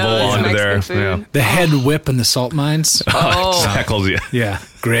 shovel his onto there. Mexican food. Yeah. the head whip and the salt mines. Just heckles you. Yeah.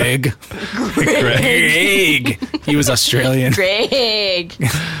 Greg. Greg. He was Australian. Greg.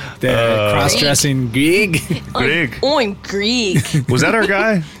 The cross-dressing Greg. Greg. Oin Greek. Was that our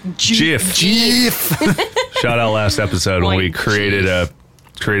guy? Jiff. Jeff. Shout out last episode when Oink, we created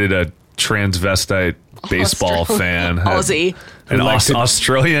a transvestite baseball fan. Aussie. An Who liked it.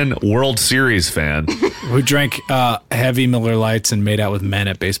 Australian World Series fan. Who drank heavy Miller Lights and made out with men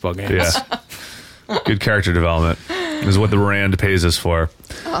at baseball games. Yeah. Good character development is what the Rand pays us for.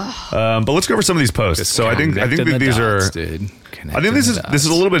 But let's go over some of these posts. So I think Connecting that the these dots, are. dude. I think this is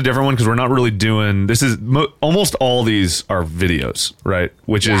a little bit different one because we're not really doing. This is almost all these are videos, right?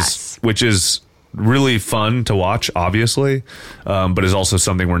 Which is really fun to watch, obviously, but is also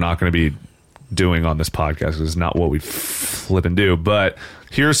something we're not going to be doing on this podcast. It's not what we flip and do. But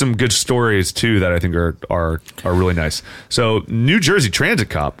here are some good stories too that I think are really nice. So New Jersey transit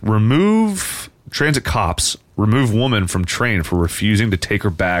cops remove woman from train for refusing to take her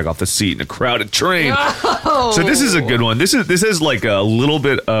bag off the seat in a crowded train. So this is a good one. This is like a little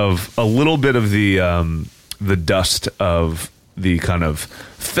bit of the dust of the kind of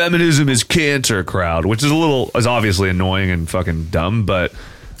feminism is cancer crowd, which is obviously annoying and fucking dumb, but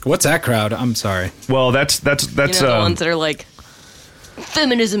What's that crowd? I'm sorry. well, that's You know, the ones that are like,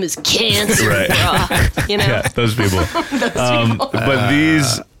 feminism is cancer. Right. You know? yeah, those people. But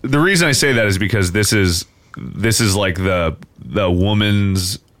the reason I say that is because this is like the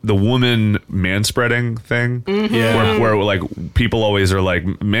woman manspreading thing. Yeah. Where like people always are like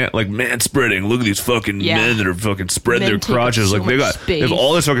manspreading. Look at these fucking Yeah. men that are fucking spreading Men their take up crotches. so Like they much have space.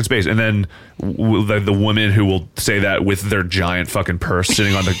 all this fucking space, and then the women who will say that with their giant fucking purse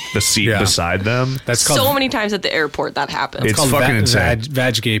sitting on the seat Yeah. beside them. That's called So many times at the airport that happens. It's fucking insane.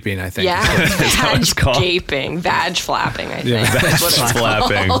 Vag gaping, I think. Yeah, that what it's vag called? gaping, vag flapping, I think. Yeah, That's what it's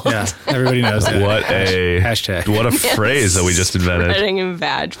Flapping. Yeah. Everybody knows that. What a Hashtag. What a phrase that we just invented. spreading and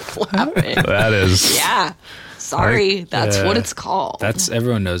vag flapping. That is. Yeah. Sorry, that's what it's called. That's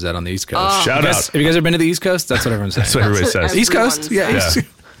everyone knows that on the East Coast. Shout out. Have you guys ever been to the East Coast? That's what everyone says. That's what everybody says. East Coast? Yeah. Everyone's- Yeah.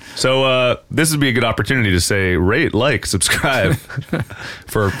 So this would be a good opportunity to say rate, like, subscribe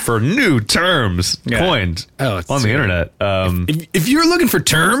for new terms coined Oh, on the internet. If you're looking for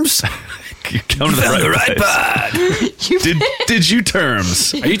terms, You come to the right place. Did you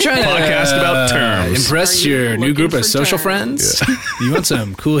terms? are you trying Podcast to about terms. impress Are you your new looking group for of social terms? friends? You want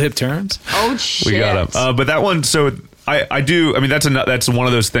some cool hip terms? Oh shit! We got them. But that one, so I do. I mean, that's one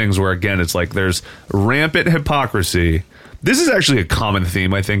of those things where again, it's like there's rampant hypocrisy. This is actually a common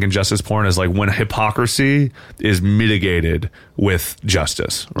theme, I think, in justice porn is like when hypocrisy is mitigated with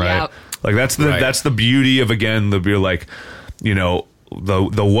justice, right? Yep. Like that's the beauty of again the like, you know,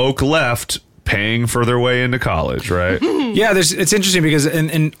 the woke left paying for their way into college, right? Yeah, it's interesting because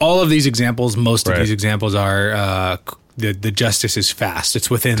in all of these examples, most of Right. these examples are the justice is fast. It's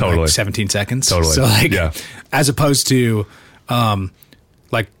within Totally. like 17 seconds. Totally. So like, Yeah. as opposed to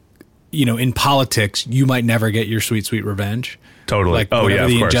like, you know, in politics, you might never get your sweet, sweet revenge. Totally. Like Oh, whatever yeah, of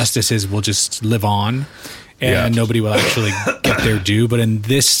the course. injustices will just live on. and nobody will actually get their due. But in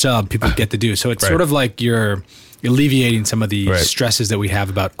this sub, people get the due. So it's sort of like you're alleviating some of the stresses that we have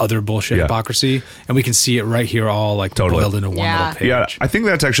about other bullshit hypocrisy, and we can see it right here, all like boiled into one little page. Yeah, I think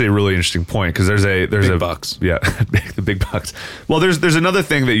that's actually a really interesting point because there's big bucks. Yeah, the big bucks. Well, there's another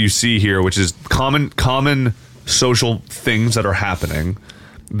thing that you see here, which is common social things that are happening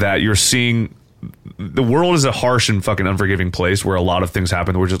that you're seeing. The world is a harsh and fucking unforgiving place where a lot of things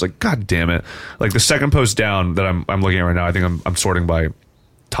happen. We're just like, God damn it! Like the second post down that I'm looking at right now, I think I'm sorting by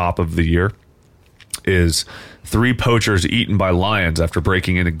top of the year. Is 3 poachers eaten by lions after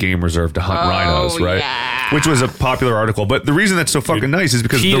breaking into game reserve to hunt rhinos, right? Yeah. Which was a popular article. But the reason that's so fucking nice is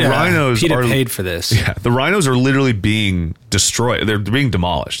because the rhinos are paid for this. Yeah, the rhinos are literally being destroyed. They're being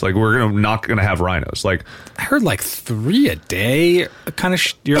demolished. Like we're not gonna have rhinos. Like I heard like 3 a day. Kind of.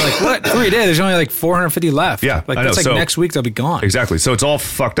 You're like, what? 3 a day? There's only like 450 left. Yeah, like I that's know. like So, next week they'll be gone. Exactly. So it's all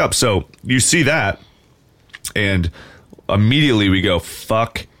fucked up. So you see that, and immediately we go,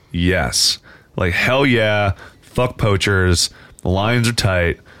 fuck yes. Like, hell yeah, fuck poachers. The lions are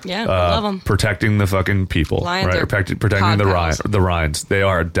tight. Yeah, I love them. Protecting the fucking people. Lions right? are Protecting pod the pals. Rhines. They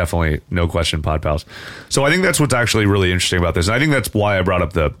are definitely, no question, pod pals. So I think that's what's actually really interesting about this. And I think that's why I brought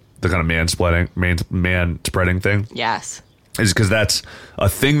up the kind of man spreading thing. Yes. Is because that's a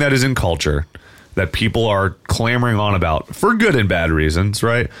thing that is in culture that people are clamoring on about for good and bad reasons,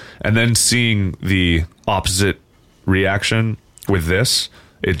 right? And then seeing the opposite reaction with this,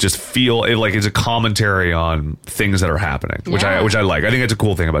 it just like it's a commentary on things that are happening, which I like. I think it's a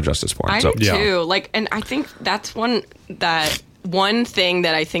cool thing about justice porn. I do too. Like, and I think that's one thing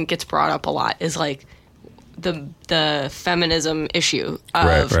that I think gets brought up a lot is like the feminism issue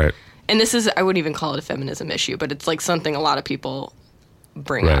of, right. And this is, I wouldn't even call it a feminism issue, but it's like something a lot of people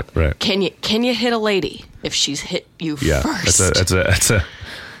bring up. Right. Can you hit a lady if she's hit you first? That's a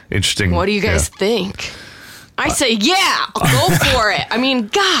interesting. What do you guys think? I say, yeah, I'll go for it. I mean,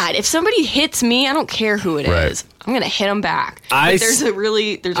 God, if somebody hits me, I don't care who it is. I'm going to hit them back. I say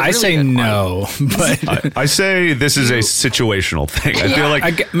good no, but I say this is a situational thing. I feel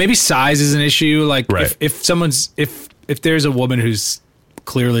like maybe size is an issue. Like if there's a woman who's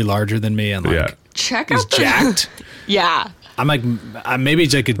clearly larger than me and like check is out the jacked. Yeah. I'm like, maybe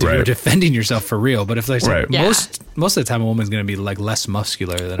it's like you're defending yourself for real, but if like most of the time a woman's going to be like less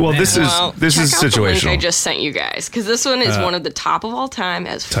muscular than a man. this is situational. The link I just sent you guys because this one is one of the top of all time,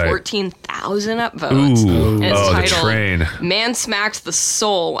 has 14,000 upvotes. And it's titled, the train. "Man smacks the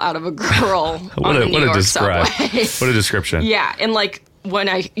soul out of a girl on the New York subway." What a description! Yeah, and like when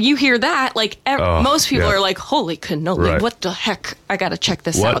you hear that, like most people are like, "Holy cannoli, what the heck? I gotta check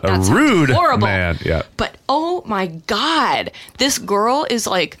this out." That's rude, horrible. Man. Yeah. But oh my God, this girl is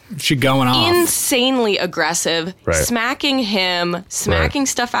like she going off, insanely aggressive, smacking him, smacking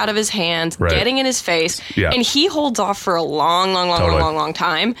stuff out of his hands, getting in his face, and he holds off for a long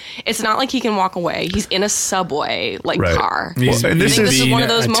time. It's not like he can walk away. He's in a subway car. And this is one of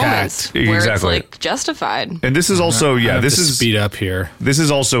those moments where it's like justified. And this is also this is speed up here. This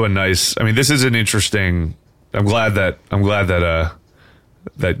is also a nice. I mean, this is an interesting. I'm glad that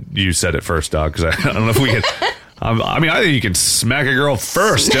you said it first, dog. Because I don't know if we can. I mean, I think you can smack a girl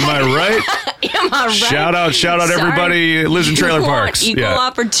first. Am I right? Am I right? Shout out, everybody who lives in trailer parks. Equal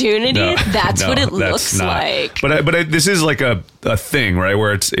opportunity. That's what it looks like. But this is like a thing, right?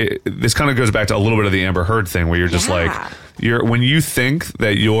 Where this kind of goes back to a little bit of the Amber Heard thing, where you're just like when you think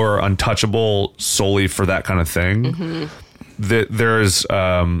that you're untouchable solely for that kind of thing. Mm-hmm. That there's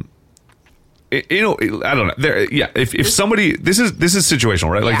I don't know if somebody this is situational,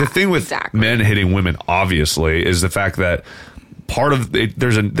 right? Like the thing with men hitting women obviously is the fact that part of it,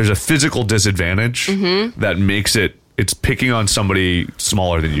 there's a physical disadvantage that makes it's picking on somebody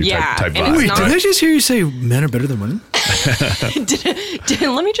smaller than you type vibe. Wait, did I just hear you say men are better than women?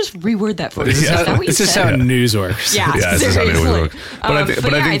 Let me just reword that for you. This is how news works. Yeah, this is how news works.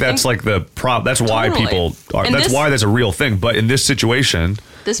 But I think that's like the prop. That's why people are. And that's why that's a real thing. But in this situation,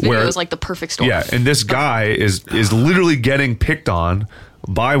 this video is like the perfect story. Yeah, and this guy is literally getting picked on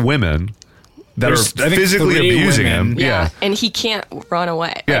by women that are physically abusing him. Yeah, and he can't run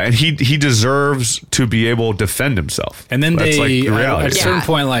away. Yeah, and he deserves to be able to defend himself. And then that's they, like the reality. at a certain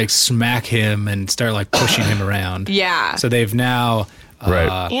point, like smack him and start like pushing him around. Yeah. So they've now.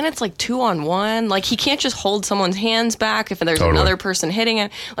 And it's like 2-on-1. Like he can't just hold someone's hands back if there's another person hitting him.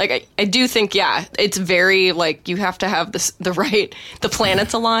 Like I do think, it's very like you have to have the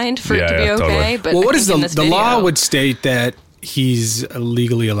planets aligned for it to be okay. But what is the law would state that he's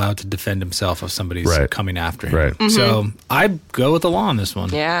legally allowed to defend himself if somebody's coming after him. Right. Mm-hmm. So I go with the law on this one.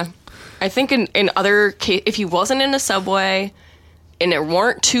 Yeah. I think in other cases, if he wasn't in a subway and there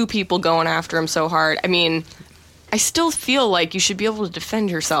weren't two people going after him so hard. I mean, I still feel like you should be able to defend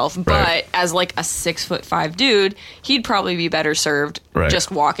yourself, but as like a 6'5" dude, he'd probably be better served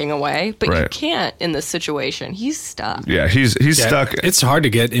just walking away. But you can't in this situation. He's stuck. Yeah, he's stuck. It's hard to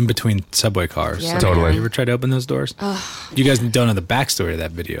get in between subway cars. Yeah, totally. You ever tried to open those doors? You guys don't know the backstory of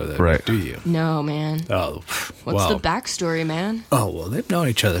that video, though, do you? No, man. Oh, what's the backstory, man? Oh, well, they've known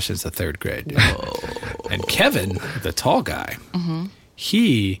each other since the 3rd grade. Dude. And Kevin, the tall guy,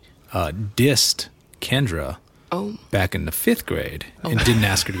 he dissed Kendra back in the 5th grade and didn't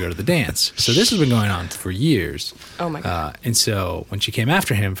ask her to go to the dance. So this has been going on for years. Oh, my God. And so when she came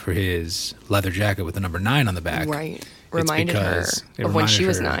after him for his leather jacket with the number 9 on the back. Right. Reminded her of when she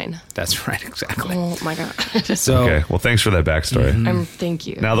was 9. That's right, exactly. Oh, my God. So, okay, well, thanks for that backstory. Thank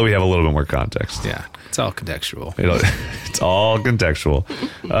you. Now that we have a little bit more context. Yeah, it's all contextual. It's all contextual.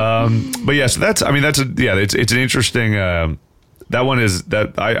 But yeah, so that's an interesting, that one is,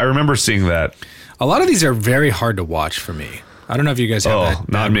 that I remember seeing that. A lot of these are very hard to watch for me. I don't know if you guys have that.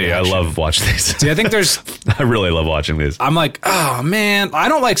 Not me. Reaction. I love watching these. See, I think there's... I really love watching these. I'm like, oh, man. I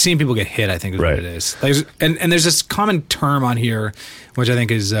don't like seeing people get hit, I think is what it is. And there's this common term on here, which I think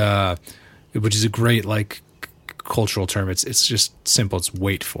is which is a great, like, cultural term. It's just simple. It's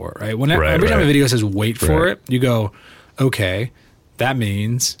wait for it, right? Every time a video says wait for it, you go, okay, that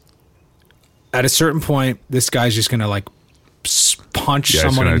means at a certain point, this guy's just going to, like, punch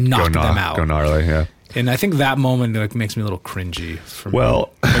someone and knock them out. Go gnarly, yeah. And I think that moment like makes me a little cringy.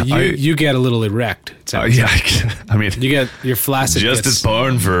 You get a little erect. I mean, you get your flaccid. Justice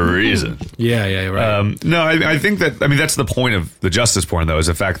porn for a reason. Yeah, right. No, I think that. I mean, that's the point of the justice porn, though, is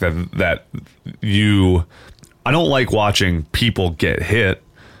the fact that you. I don't like watching people get hit,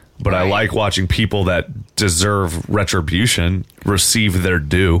 but I like watching people that deserve retribution receive their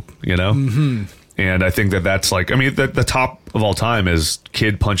due. You know. Mm-hmm. And I think that's like, I mean, the top of all time is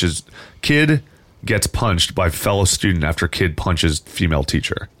kid gets punched by fellow student after kid punches female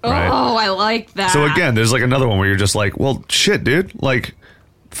teacher. Right? Oh, I like that. So again, there's like another one where you're just like, well, shit, dude, like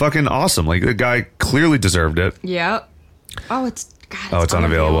fucking awesome. Like the guy clearly deserved it. Yep. Oh, it's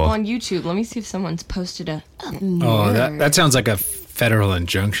unavailable on YouTube. Let me see if someone's posted a. Oh, that sounds like a federal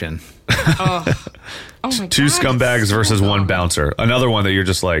injunction. Oh my God, 2 scumbags versus 1 bouncer. Another one that you're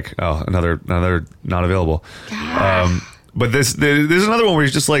just like, oh, another not available. But there's another one where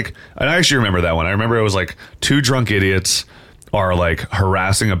he's just like, and I actually remember that one. I remember it was like 2 drunk idiots are like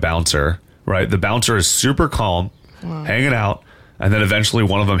harassing a bouncer, right? The bouncer is super calm, hanging out, and then eventually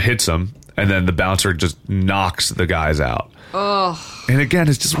one of them hits him, and then the bouncer just knocks the guys out. Oh. And again,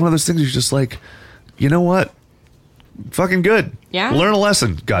 it's just one of those things you're just like, you know what? Fucking good. Yeah. Learn a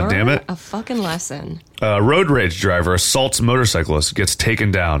lesson. God damn it. A fucking lesson. Road rage driver assaults motorcyclist, gets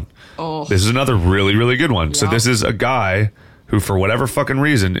taken down. Oh. This is another really, really good one. Yep. So this is a guy who, for whatever fucking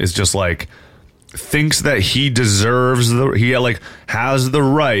reason, is just like thinks that he deserves has the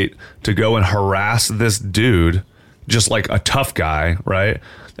right to go and harass this dude, just like a tough guy, right?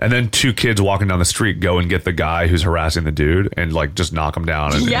 And then 2 kids walking down the street go and get the guy who's harassing the dude and like just knock him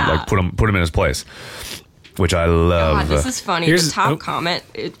down and like put him in his place. Which I love. God, this is funny. The top comment,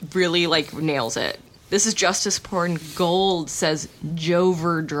 it really like nails it. This is Justice Porn Gold, says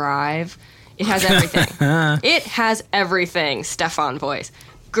Jover Drive. It has everything. It has everything. Stefan voice.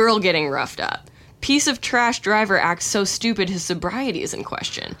 Girl getting roughed up. Piece of trash driver acts so stupid his sobriety is in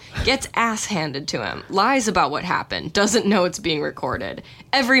question. Gets ass handed to him. Lies about what happened. Doesn't know it's being recorded.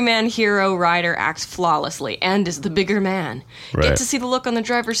 Everyman hero rider acts flawlessly and is the bigger man. Right. Get to see the look on the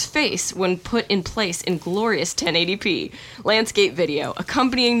driver's face when put in place in glorious 1080p. Landscape video.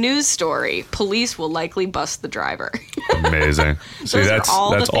 Accompanying news story. Police will likely bust the driver. Amazing. See, that's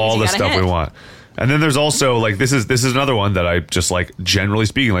all the stuff we want. And then there's also like this is another one that I just like, generally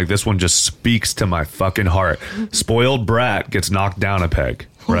speaking, like this one just speaks to my fucking heart. Spoiled brat gets knocked down a peg,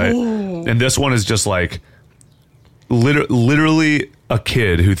 right? Ooh. And this one is just like literally a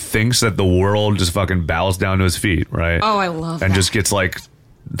kid who thinks that the world just fucking bows down to his feet, right? Oh, I love that. And just gets like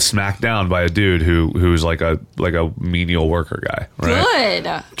smacked down by a dude who's like a menial worker guy, right? Good.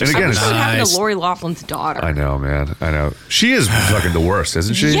 Just and again, what happened to Lori Loughlin's daughter. I know, man. I know. She is fucking the worst,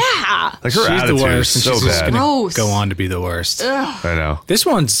 isn't she? Yeah. Like her attitude the worst, is so she's bad. Gross. Go on to be the worst. Ugh. I know. This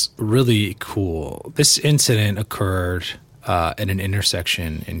one's really cool. This incident occurred at an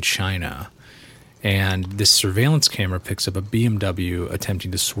intersection in China. And this surveillance camera picks up a BMW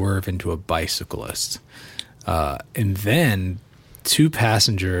attempting to swerve into a bicyclist. And then 2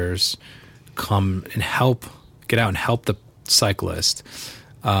 passengers come and get out and help the cyclist.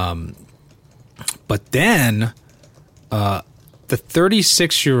 But then the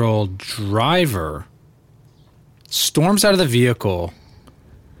 36-year-old driver storms out of the vehicle,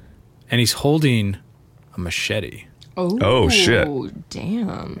 and he's holding a machete. Oh shit.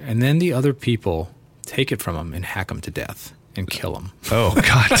 Damn. And then the other people take it from him and hack him to death and kill him. Oh,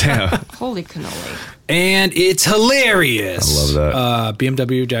 goddamn. Holy cannoli. And it's hilarious. I love that.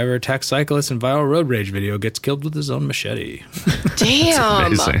 BMW driver attacks cyclist in viral road rage video, gets killed with his own machete.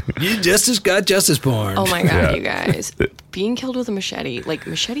 Damn. Justice got justice porn. Oh my God, you guys. Being killed with a machete, like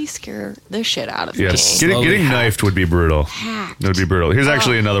machetes scare the shit out of me. Getting knifed would be brutal. Hacked. It would be brutal. Here's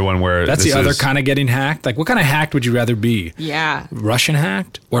actually another one where that's the other kind of getting hacked. Like, what kind of hacked would you rather be? Yeah. Russian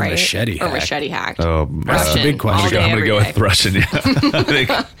hacked or machete hacked? Or machete hacked. Oh, that's the big question. I'm going to go with Russian. Yeah. I think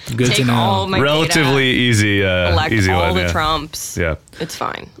good to know. All my relatively easy, elect easy all one. the Trumps. Yeah, it's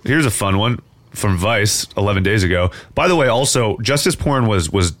fine. Here's a fun one from Vice 11 days ago. By the way, also justice porn was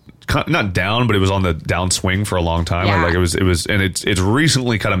not down, but it was on the downswing for a long time. Yeah. Like it was, and it's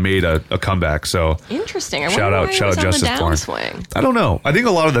recently kind of made a comeback. So interesting. Shout out justice porn. I don't know. I think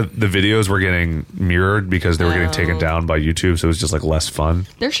a lot of the videos were getting mirrored because they were getting taken down by YouTube, so it was just like less fun.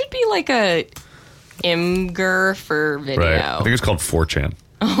 There should be like a Imgur for video. Right. I think it's called 4chan.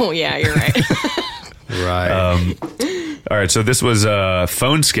 Oh yeah, you're right. Right. All right. So this was a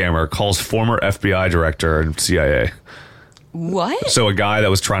phone scammer calls former FBI director and CIA. What? So a guy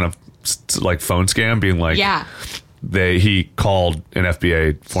that was trying to like phone scam, being like, he called an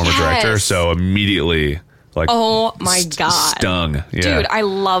FBA former director, so immediately. Like, oh my God. Stung. Yeah. Dude, I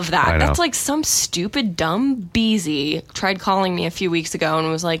love that. That's like some stupid, dumb Beezy tried calling me a few weeks ago and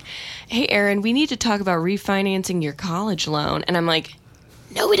was like, hey, Aaron, we need to talk about refinancing your college loan. And I'm like,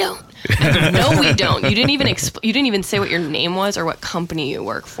 no, we don't. No, we don't. You didn't even say what your name was or what company you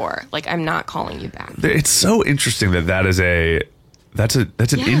work for. Like, I'm not calling you back. It's so interesting that's an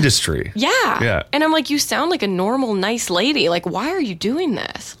industry. Yeah. Yeah. And I'm like, you sound like a normal, nice lady. Like, why are you doing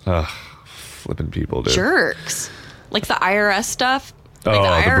this? Flipping people, dude. Jerks. Like the IRS stuff. Like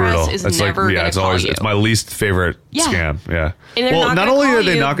the IRS brutal. is it's never like, going to call you. It's my least favorite scam. Yeah. And well, not only are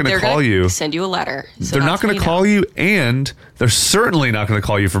they not going to call you, send you a letter. So they're not going to call you, and they're certainly not going to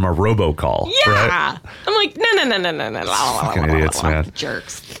call you from a robocall. Yeah. Right? I'm like, no. Fucking idiots, man.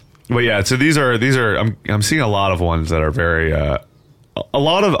 Jerks. Well, yeah. So these are. I'm seeing a lot of ones that are very. A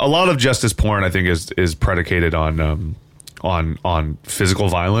lot of justice porn, I think, is predicated on physical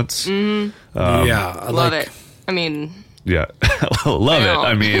violence. Mm-hmm. I love it. I mean, yeah, love it.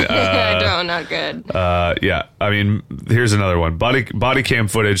 I mean, I don't, not good. Yeah, I mean, here's another one. Body cam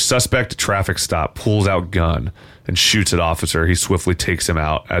footage. Suspect traffic stop pulls out gun and shoots at officer. He swiftly takes him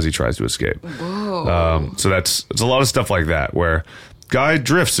out as he tries to escape. Whoa. So it's a lot of stuff like that where guy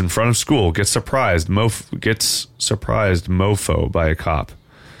drifts in front of school, gets surprised mofo by a cop.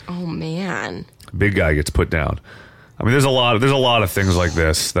 Oh man. Big guy gets put down. I mean, there's a lot of things like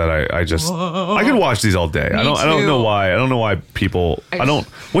this that I could watch these all day. I don't know why people.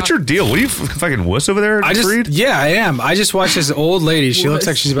 What's your deal? What are you fucking wuss over there? Yeah, I am. I just watched this old lady. She looks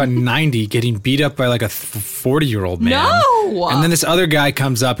like she's about 90, getting beat up by like a 40-year-old man. No. And then this other guy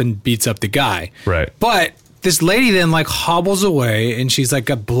comes up and beats up the guy. Right. But this lady then like hobbles away, and she's like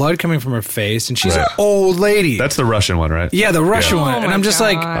got blood coming from her face, and she's an old lady. That's the Russian one, right? Yeah, the Russian one. And I'm just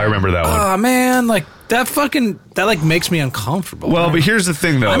like, I remember that one. Oh man, like that like makes me uncomfortable. Well, but here's the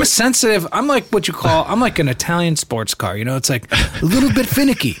thing though. I'm like what you call, I'm like an Italian sports car, you know, it's like a little bit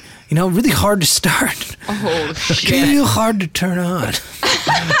finicky, you know, really hard to start. Oh shit. Real hard to turn on.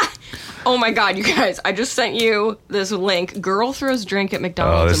 Oh my God, you guys, I just sent you this link. Girl throws drink at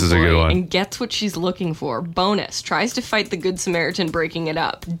McDonald's this is a good one. and gets what she's looking for. Bonus, tries to fight the Good Samaritan breaking it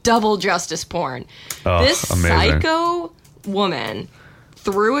up. Double justice porn. This amazing. psycho woman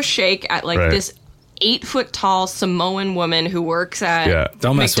threw a shake at this 8-foot tall Samoan woman who works at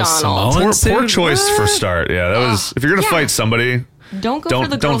McDonald's. Poor choice for start. Yeah, that was, if you're going to fight somebody, don't go for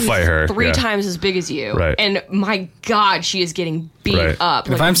the girl don't fight her. who's 3 times as big as you. Right. And my God, she is getting beat up.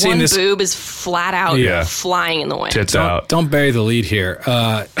 If I'm seeing this, boob is flat out flying in the wind. Tits out. Don't bury the lead here.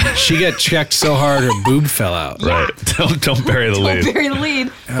 She got checked so hard her boob fell out. Right. Don't bury the lead. Don't bury the lead.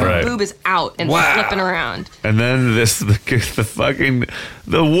 Her boob is out and flipping around. And then the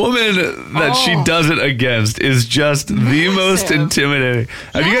woman that she does it against is just the most intimidating.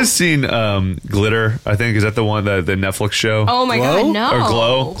 Have you guys seen Glitter? I think is that the one the Netflix show? Oh my God, no. Or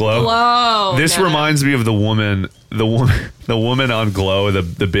Glow. This reminds me of the woman on Glow,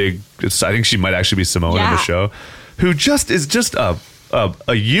 the big. I think she might actually be Samoan in the show, who is just a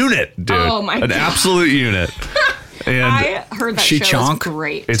unit, dude. Oh my God. An absolute unit. And I heard that show is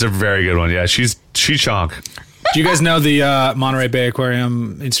great. It's a very good one. Yeah, she chonk. Do you guys know the Monterey Bay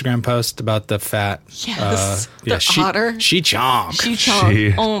Aquarium Instagram post about the fat? Yes, the otter. She chonk. She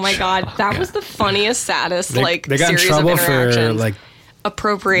chonk. Oh my god, that was the funniest, saddest they got series in trouble of for like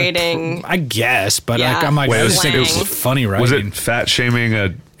appropriating. I guess, but Yeah. I'm like, I just think it was Slang. funny, right? Was it fat shaming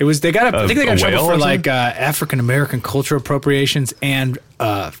a? It was. I think they got in trouble whale for or like African American culture appropriations and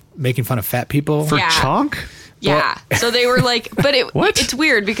making fun of fat people. For Yeah. chonk? Yeah. So they were like, but What? it's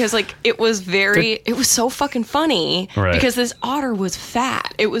weird because like it was so fucking funny Right. because this otter was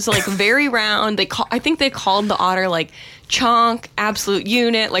fat. It was like very round. I think they called the otter like chonk, absolute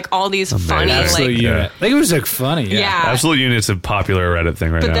unit, like all these funny Absolute like unit. Like it was like funny. yeah. Absolute Unit's a popular Reddit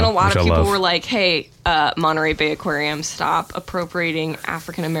thing right now. But then a lot which of I people love. were like, "Hey, Monterey Bay Aquarium, stop appropriating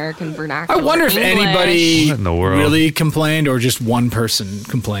African American vernacular." I wonder if English." anybody What in the world? really complained or just one person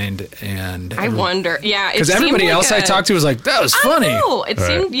complained. And I wonder. Yeah, because everybody else I talked to was like, "That was funny." I know. It Right.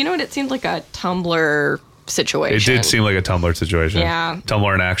 seemed. You know what? It seemed like a Tumblr situation. It did seem like a Tumblr situation. Yeah.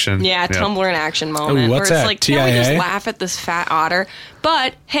 Tumblr in action. Yeah, Tumblr in action moment. what's where it's that? like, can we just TIA? laugh at this fat otter?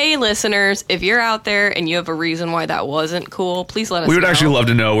 But hey, listeners, if you're out there and you have a reason why that wasn't cool, please let us know. We would actually love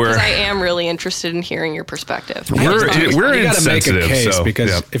to know. because I am really interested in hearing your perspective. We're you got to make a insensitive, case so, because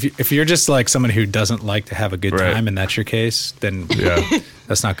yeah. if you're just like someone who doesn't like to have a good Right. time and that's your case, then Yeah.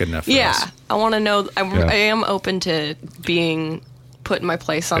 that's not good enough for Yeah, us. I want to know. I Yeah. am open to being put in my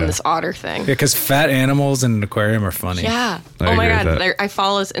place on Yeah. this otter thing. Yeah, because fat animals in an aquarium are funny. Yeah. I Oh my agree with god. that. I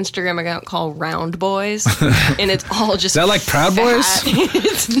follow this Instagram account called Round Boys, and it's all just. Is that like Proud Boys?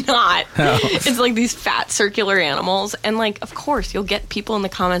 It's not. Oh. It's like these fat circular animals, and like, of course, you'll get people in the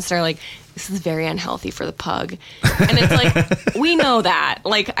comments that are like, "This is very unhealthy for the pug," and it's like, we know that.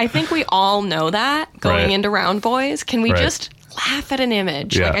 Like, I think we all know that going Right. into Round Boys. Can we Right. just laugh at an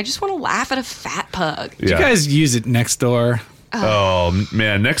image? Yeah. Like, I just want to laugh at a fat pug. Do you guys use it next door? Oh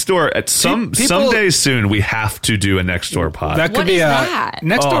man, next door at some People- someday soon we have to do a next door pod. That could What be is a that?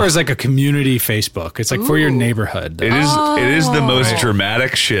 next door is like a community Facebook. It's like for your neighborhood. It is the most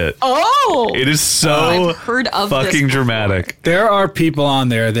dramatic shit. Oh, It is so I've heard of this fucking before. dramatic. There are people on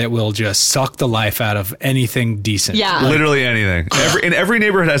there that will just suck the life out of anything decent. Yeah. Literally anything. Every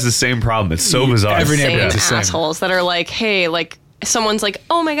neighborhood has the same problem. It's so bizarre. Every same neighborhood's the same. assholes that are like, hey, like someone's like,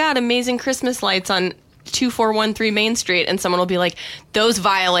 oh my god, amazing Christmas lights on 2413 Main Street, and someone will be like, those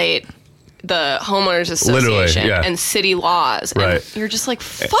violate the homeowners Literally, association yeah. and city laws. And Right. you're just like,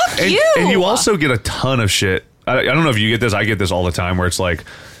 fuck and, you. And you also get a ton of shit. I don't know if you get this. I get this all the time where it's like,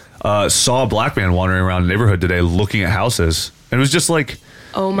 saw a black man wandering around the neighborhood today looking at houses. And it was just like,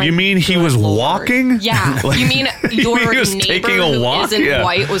 Oh my you mean he good was Lord. walking? Yeah. Like, you mean your he was neighbor taking a who walk? isn't Yeah.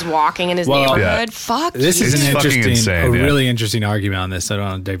 white was walking in his Well, neighborhood? yeah. Fuck This you. is It's an fucking interesting, insane, yeah. really interesting argument on this. I don't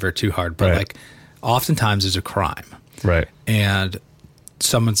want to divert too hard, but Right. like, oftentimes there's a crime, Right. and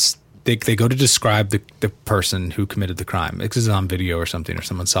they go to describe the person who committed the crime. This is on video or something, or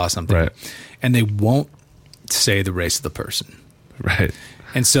someone saw something, Right. and they won't say the race of the person. Right.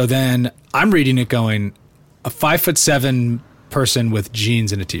 And so then I'm reading it going, a 5'7" person with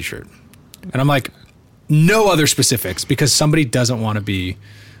jeans and a t-shirt. And I'm like, no other specifics because somebody doesn't want to be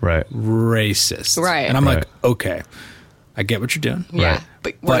Right. racist. Right. And I'm Right. like, okay, I get what you're doing. Yeah. Right.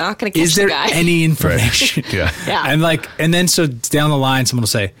 But we're not going to catch is there the guy. any information? Yeah. Yeah. And like, and then so down the line, someone will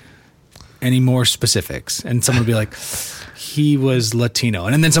say, any more specifics? And someone will be like, he was Latino.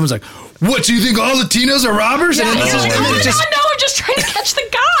 And then someone's like, what, do you think all Latinos are robbers? Yeah, and then you're it's like, just- oh my it's god, just- no, I'm just trying to catch the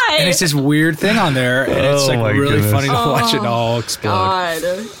guy. and it's this weird thing on there, and it's Oh like my really goodness. funny to watch it all explode.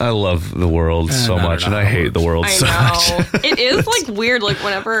 God. I love the world so I don't much, and know. I hate the world so I much. know. It is like weird, like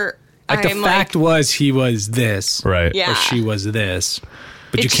whenever Like the I'm fact was he was this, Right. Yeah. or she was this,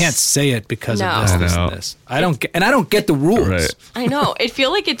 but you It's- can't say it because No. of this, I this, know. and this. I don't get the rules. Right. I know. I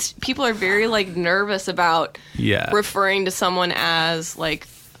feel like it's people are very like nervous about Yeah. referring to someone as like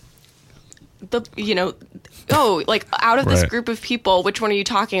like out of this Right. group of people, which one are you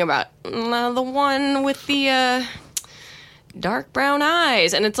talking about? The one with the dark brown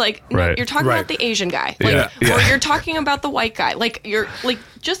eyes, and it's like no, Right. you're talking Right. about the Asian guy, like, Yeah. or Yeah. you're talking about the white guy, like you're like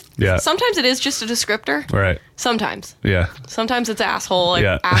just Yeah. sometimes it is just a descriptor, Right. sometimes it's asshole, like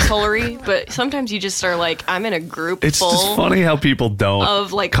Yeah. assholery, but sometimes you just are like, I'm in a group It's full just funny how people don't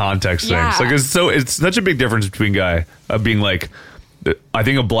of, like, context yeah. things. Like it's such a big difference between being like, I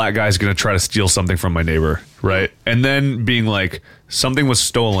think a black guy is going to try to steal something from my neighbor, right? And then being like, something was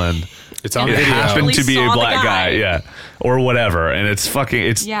stolen. It's on It video. happened to be Saw a the black guy. guy, yeah, or whatever. And it's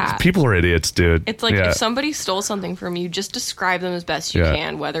Yeah. people are idiots, dude. It's like Yeah. if somebody stole something from you, just describe them as best you Yeah.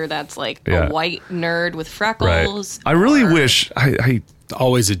 can, whether that's like Yeah. a white nerd with right. freckles. I really or- wish I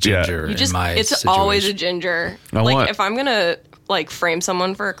Always a ginger. You just in my it's situation. always a ginger. I like want- if I'm gonna like frame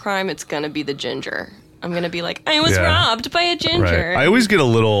someone for a crime, it's gonna be the ginger. I'm gonna be like, I was robbed by a ginger. Right. I always get a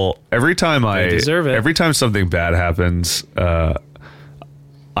little every time deserve it. Every time something bad happens.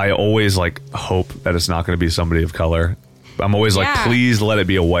 I always like hope that it's not going to be somebody of color. I'm always like, please let it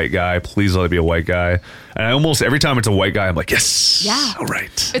be a white guy. Please let it be a white guy. And I almost every time it's a white guy, I'm like, yes, all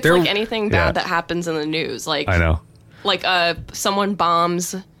right. It's like anything bad that happens in the news. Like I know, like someone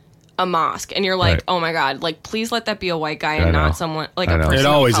bombs a mosque, and you're like, oh my god, like please let that be a white guy and not someone like a person. It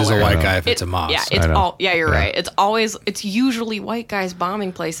always of is color. a white guy if it's a mosque. Yeah, it's you're right. It's usually white guys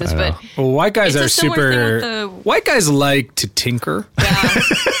bombing places, but white guys are super. White guys like to tinker. Yeah,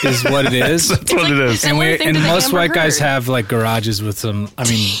 is what it is. That's what it is. And most white guys have like garages with some. I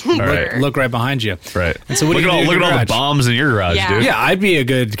mean, look right behind you. Right. And so what look at all the bombs in your garage, dude. Yeah, I'd be a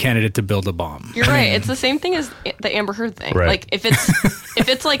good candidate to build a bomb. You're right. It's the same thing as the Amber Heard thing. Right. Like if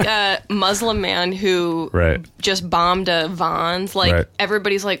it's like a Muslim man who just bombed a Vons, like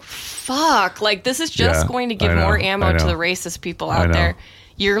everybody's like, fuck, like this is just going to give more ammo to the racist people out there.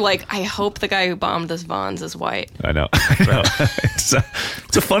 You're like, I hope the guy who bombed this Vons is white. I know. It's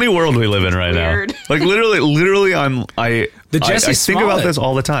a funny world we live in right now. Like literally I think about this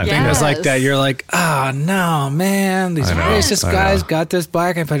all the time. Things like that. You're like, no, man, these racist guys got this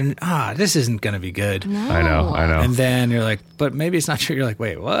black and put this isn't going to be good. No. I know. And then you're like, but maybe it's not true. You're like,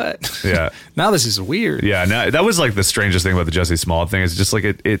 wait, what? Yeah. Now this is weird. Yeah. Now, that was like the strangest thing about the Jussie Smollett thing. It's just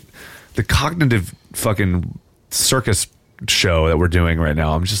like the cognitive fucking circus show that we're doing right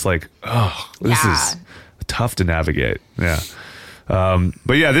now. I'm just like, this is tough to navigate. Yeah.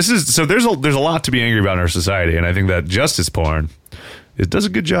 But yeah, there's a lot to be angry about in our society, and I think that justice porn does a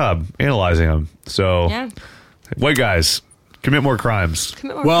good job analyzing them. So white guys commit more crimes.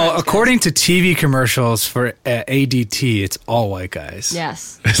 According to TV commercials for ADT, it's all white guys.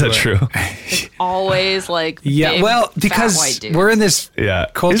 Yes. Is that true? It's always like big, because fat white dudes. we're in this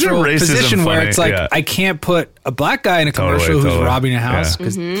cultural position where it's like I can't put a black guy in a commercial who's robbing a house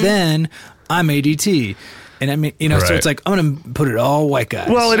because then I'm ADT. And I mean, so it's like, I'm going to put it all white guys.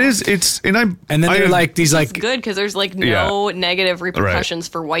 Well, it is. And then they're like, these like. It's good because there's like no negative repercussions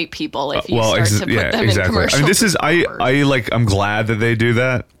for white people if you start to put them in commercials. I mean, this is, I'm glad that they do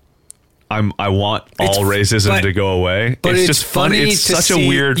that. I want all racism to go away. But it's just funny. It's such a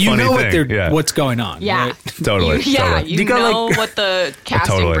weird, funny thing. What's going on. Yeah. Right? Totally. You know what the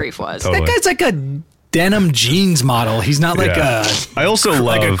casting brief was. That guy's like a denim jeans model. He's not like I also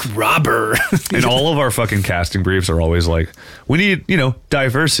like love a robber. And all of our fucking casting briefs are always like, we need,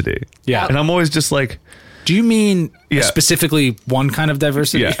 diversity. Yeah. And I'm always just like, do you mean specifically one kind of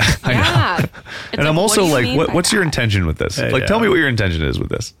diversity? Yeah. I know. And I'm also like, what's your intention with this? Tell me what your intention is with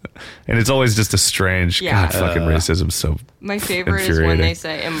this. And it's always just a strange fucking racism. So my favorite is when they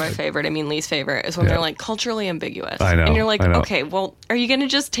say, and my favorite, I mean least favorite, is when they're like culturally ambiguous. I know. And you're like, okay, well, are you going to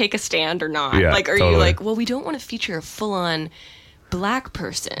just take a stand or not? Yeah, like, are you like, well, we don't want to feature a full-on black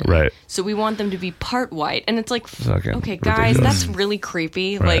person. Right. So we want them to be part white. And it's like, fucking okay, guys, that's really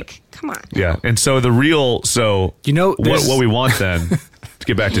creepy. Right. Like, come on. Yeah. And so what we want then, to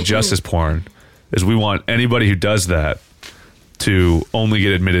get back to justice porn, is we want anybody who does that to only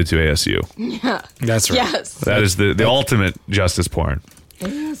get admitted to ASU. Yeah. That's right. Yes. That is the ultimate justice porn.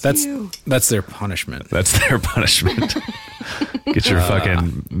 That's their punishment. That's their punishment. Get your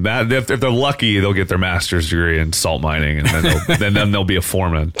fucking. If they're lucky, they'll get their master's degree in salt mining, and then they'll be a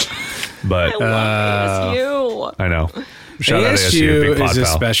foreman. But I love ASU. I know. Shout out ASU Big is a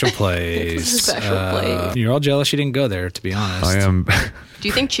pal. special place. It's a special place. You're all jealous you didn't go there, to be honest. I am. Do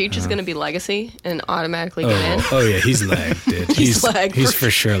you think Cheech is going to be legacy and automatically get in? Oh yeah, he's lagged, dude. He's lagged. He's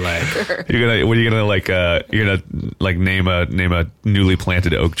for sure lagged. You're gonna name a newly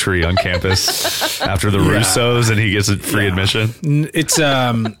planted oak tree on campus after the Russos, and he gets a free admission. It's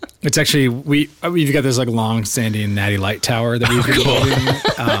actually we've got this like long standing natty light tower that we've been building,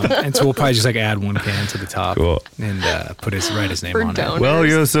 and so we'll probably just like add one can to the top and write his name on donors. it.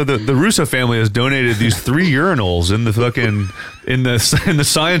 Well, so the Russo family has donated these 3 urinals in the fucking in the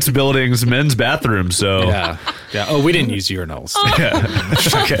science building's men's bathroom. So yeah. Oh, we didn't use urinals. Okay.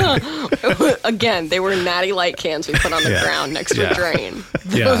 Again, they were natty light cans we put on the ground next to a drain.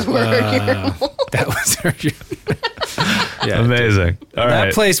 Those were that was our amazing. All right.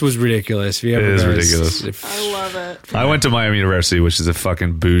 That place was ridiculous. If you ever it is ridiculous. I love it. I went to Miami University, which is a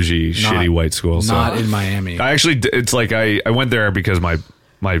fucking bougie, shitty white school. Not in Miami. It's like I went there because my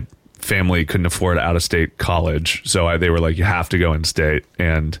family couldn't afford out of state college, so they were like, you have to go in state,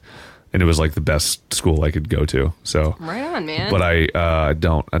 and it was like the best school I could go to. So right on, man. But I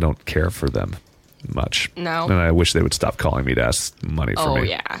don't care for them much. No. And I wish they would stop calling me to ask money for me. Oh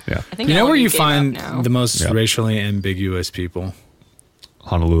yeah. I think you know where you find the most racially ambiguous people?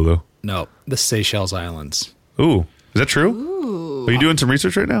 Honolulu. No, the Seychelles Islands. Ooh, is that true? Ooh. Are you doing some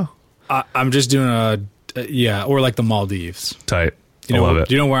research right now? I'm just doing or like the Maldives. Tight. I love it.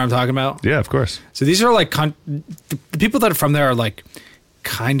 Do you know where I'm talking about? Yeah, of course. So these are like the people that are from there are like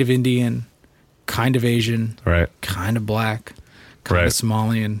kind of Indian, kind of Asian, right? Kind of black, kind of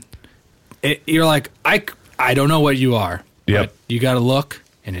Somalian. You're like, I don't know what you are. But you got to look,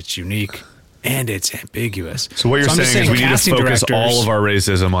 and it's unique. And it's ambiguous. So what you're saying is we need to focus all of our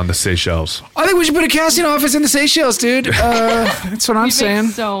racism on the Seychelles. I think we should put a casting office in the Seychelles, dude. That's what I'm saying.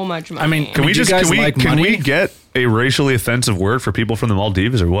 Make so much money. I mean, can we get a racially offensive word for people from the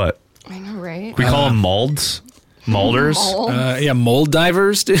Maldives or what? I know, right? We call them Molders. Mold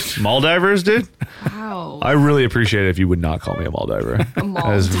divers, dude. Moldivers, dude. Wow. I really appreciate it if you would not call me a Moldiver.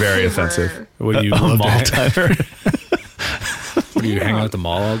 That is very offensive. What do you a Moldiver? What do you hang out at the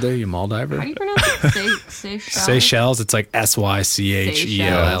mall all day? You mall diver? How do you pronounce it? Seychelles? Seychelles. It's like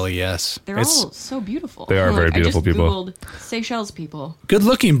Sychelles. They're all so beautiful. They are very beautiful people. I just Googled Seychelles people. Good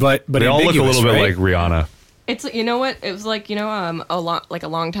looking, but they all look a little bit like Rihanna. It's, you know what? It was like, a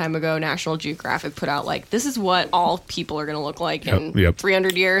long time ago, National Geographic put out like, this is what all people are going to look like in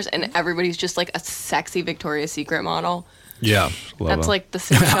 300 years, and everybody's just like a sexy Victoria's Secret model. Yeah, that's like the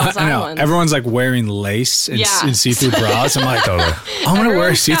Seychelles Islands. Everyone's like wearing lace and see-through bras. I'm like, totally. I'm gonna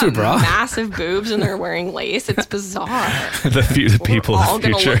wear a see-through bra. Massive boobs, and they're wearing lace. It's bizarre. the people of the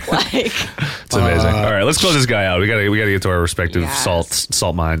future. Look like. It's amazing. All right, let's close this guy out. We gotta get to our respective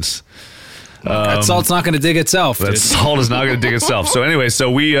salt mines. That salt's not going to dig itself. That salt is not going to dig itself. So anyway,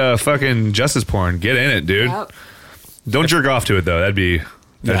 we fucking justice porn. Get in it, dude. Yep. Don't jerk off to it though. That'll be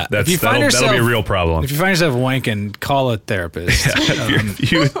a real problem. If you find yourself wanking, call a therapist.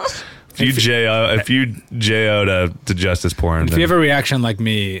 If you JO to justice porn. If you have a reaction like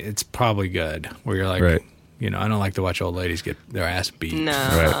me, it's probably good. Where you're like, I don't like to watch old ladies get their ass beat. No.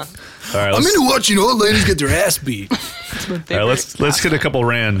 Right. All right. I'm into watching old ladies get their ass beat. All right. Let's get a couple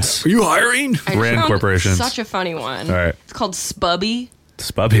rands. Are you hiring? Rand corporations. Such a funny one. All right. It's called Spubby.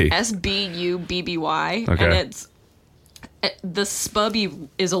 Spubby. SBUBBY. Okay. And it's the Spubby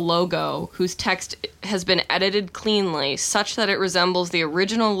is a logo whose text has been edited cleanly such that it resembles the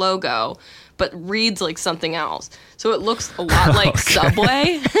original logo, but reads like something else. So it looks a lot like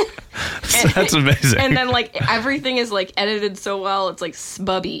Subway. That's amazing. And then like everything is like edited so well. It's like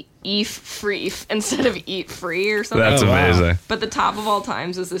Spubby, Freef instead of Eat Free or something. That's amazing. Wow. But the top of all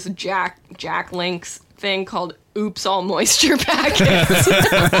times is this Jack Link's thing called Oops All Moisture Packets. So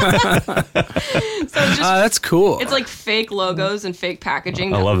that's cool. It's like fake logos and fake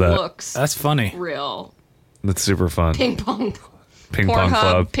packaging. I love that. Looks that's funny. Real. That's super fun. Ping pong club. Ping pong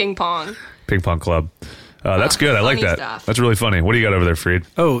club. That's good. I like that. Stuff. That's really funny. What do you got over there, Freed?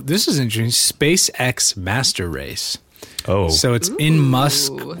 Oh, this is interesting. SpaceX Master Race. Oh. So it's in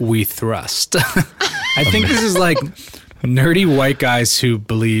Musk we thrust. I think this is like nerdy white guys who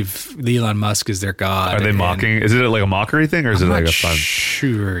believe Elon Musk is their god. Are they mocking? Is it like a mockery thing, or is it like a fun? I'm not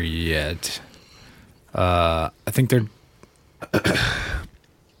sure yet. I think they're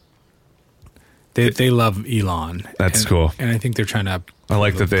they love Elon. That's cool. And I think they're trying to. I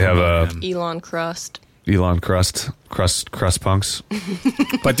like that they have a Elon crust punks.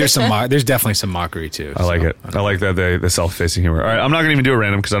 But there's definitely some mockery too. I like it. I like that the self-facing humor. All right, I'm not gonna even do a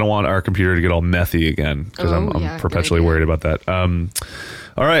random because I don't want our computer to get all methy again because I'm perpetually worried about that.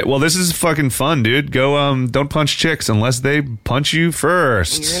 All right, well, this is fucking fun, dude. Go, don't punch chicks unless they punch you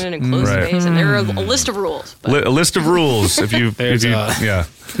first. You're in an enclosed space, and there are a list of rules. A list of rules. If you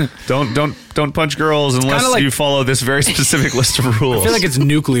don't punch girls unless you follow this very specific list of rules. I feel like it's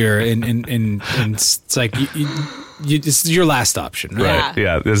nuclear, and it's like this is your last option, right?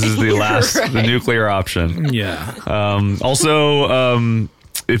 Yeah, this is the last, the nuclear option. Yeah. Also,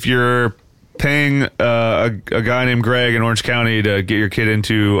 if you're paying a guy named Greg in Orange County to get your kid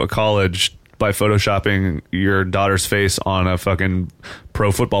into a college by photoshopping your daughter's face on a fucking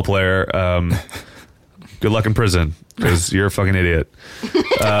pro football player, good luck in prison because you're a fucking idiot.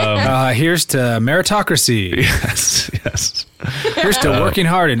 Here's to meritocracy. Yes. Here's to working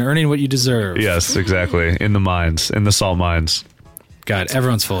hard and earning what you deserve. Yes, exactly. In the salt mines. God,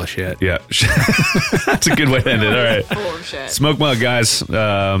 everyone's full of shit. Yeah. That's a good way to end it. All right. Full of shit. Smoke mug, guys.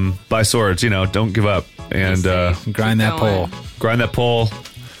 Buy swords. Don't give up. And grind that pole. Grind that pole.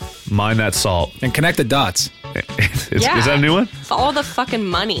 Mine that salt. And connect the dots. Is that a new one? Follow the fucking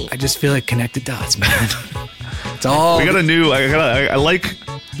money. I just feel like connect the dots, man. It's all. We got a new. I like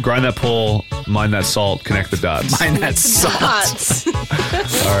grind that pole, mine that salt, connect the dots. Mine that salt.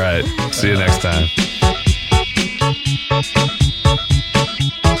 All right. See you next time.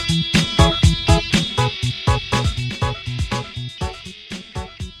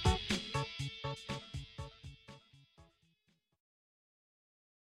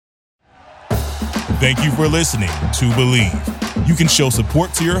 Thank you for listening to Believe. You can show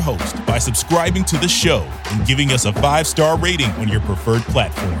support to your host by subscribing to the show and giving us a 5-star rating on your preferred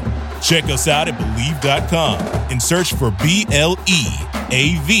platform. Check us out at Believe.com and search for BLEAV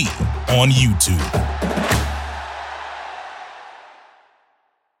on YouTube.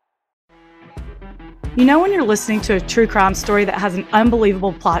 You know when you're listening to a true crime story that has an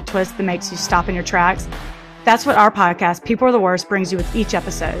unbelievable plot twist that makes you stop in your tracks? That's what our podcast, People Are the Worst, brings you with each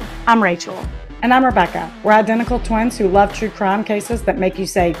episode. I'm Rachel. And I'm Rebecca. We're identical twins who love true crime cases that make you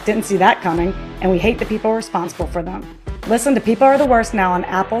say, didn't see that coming, and we hate the people responsible for them. Listen to People Are the Worst now on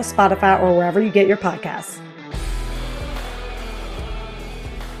Apple, Spotify, or wherever you get your podcasts.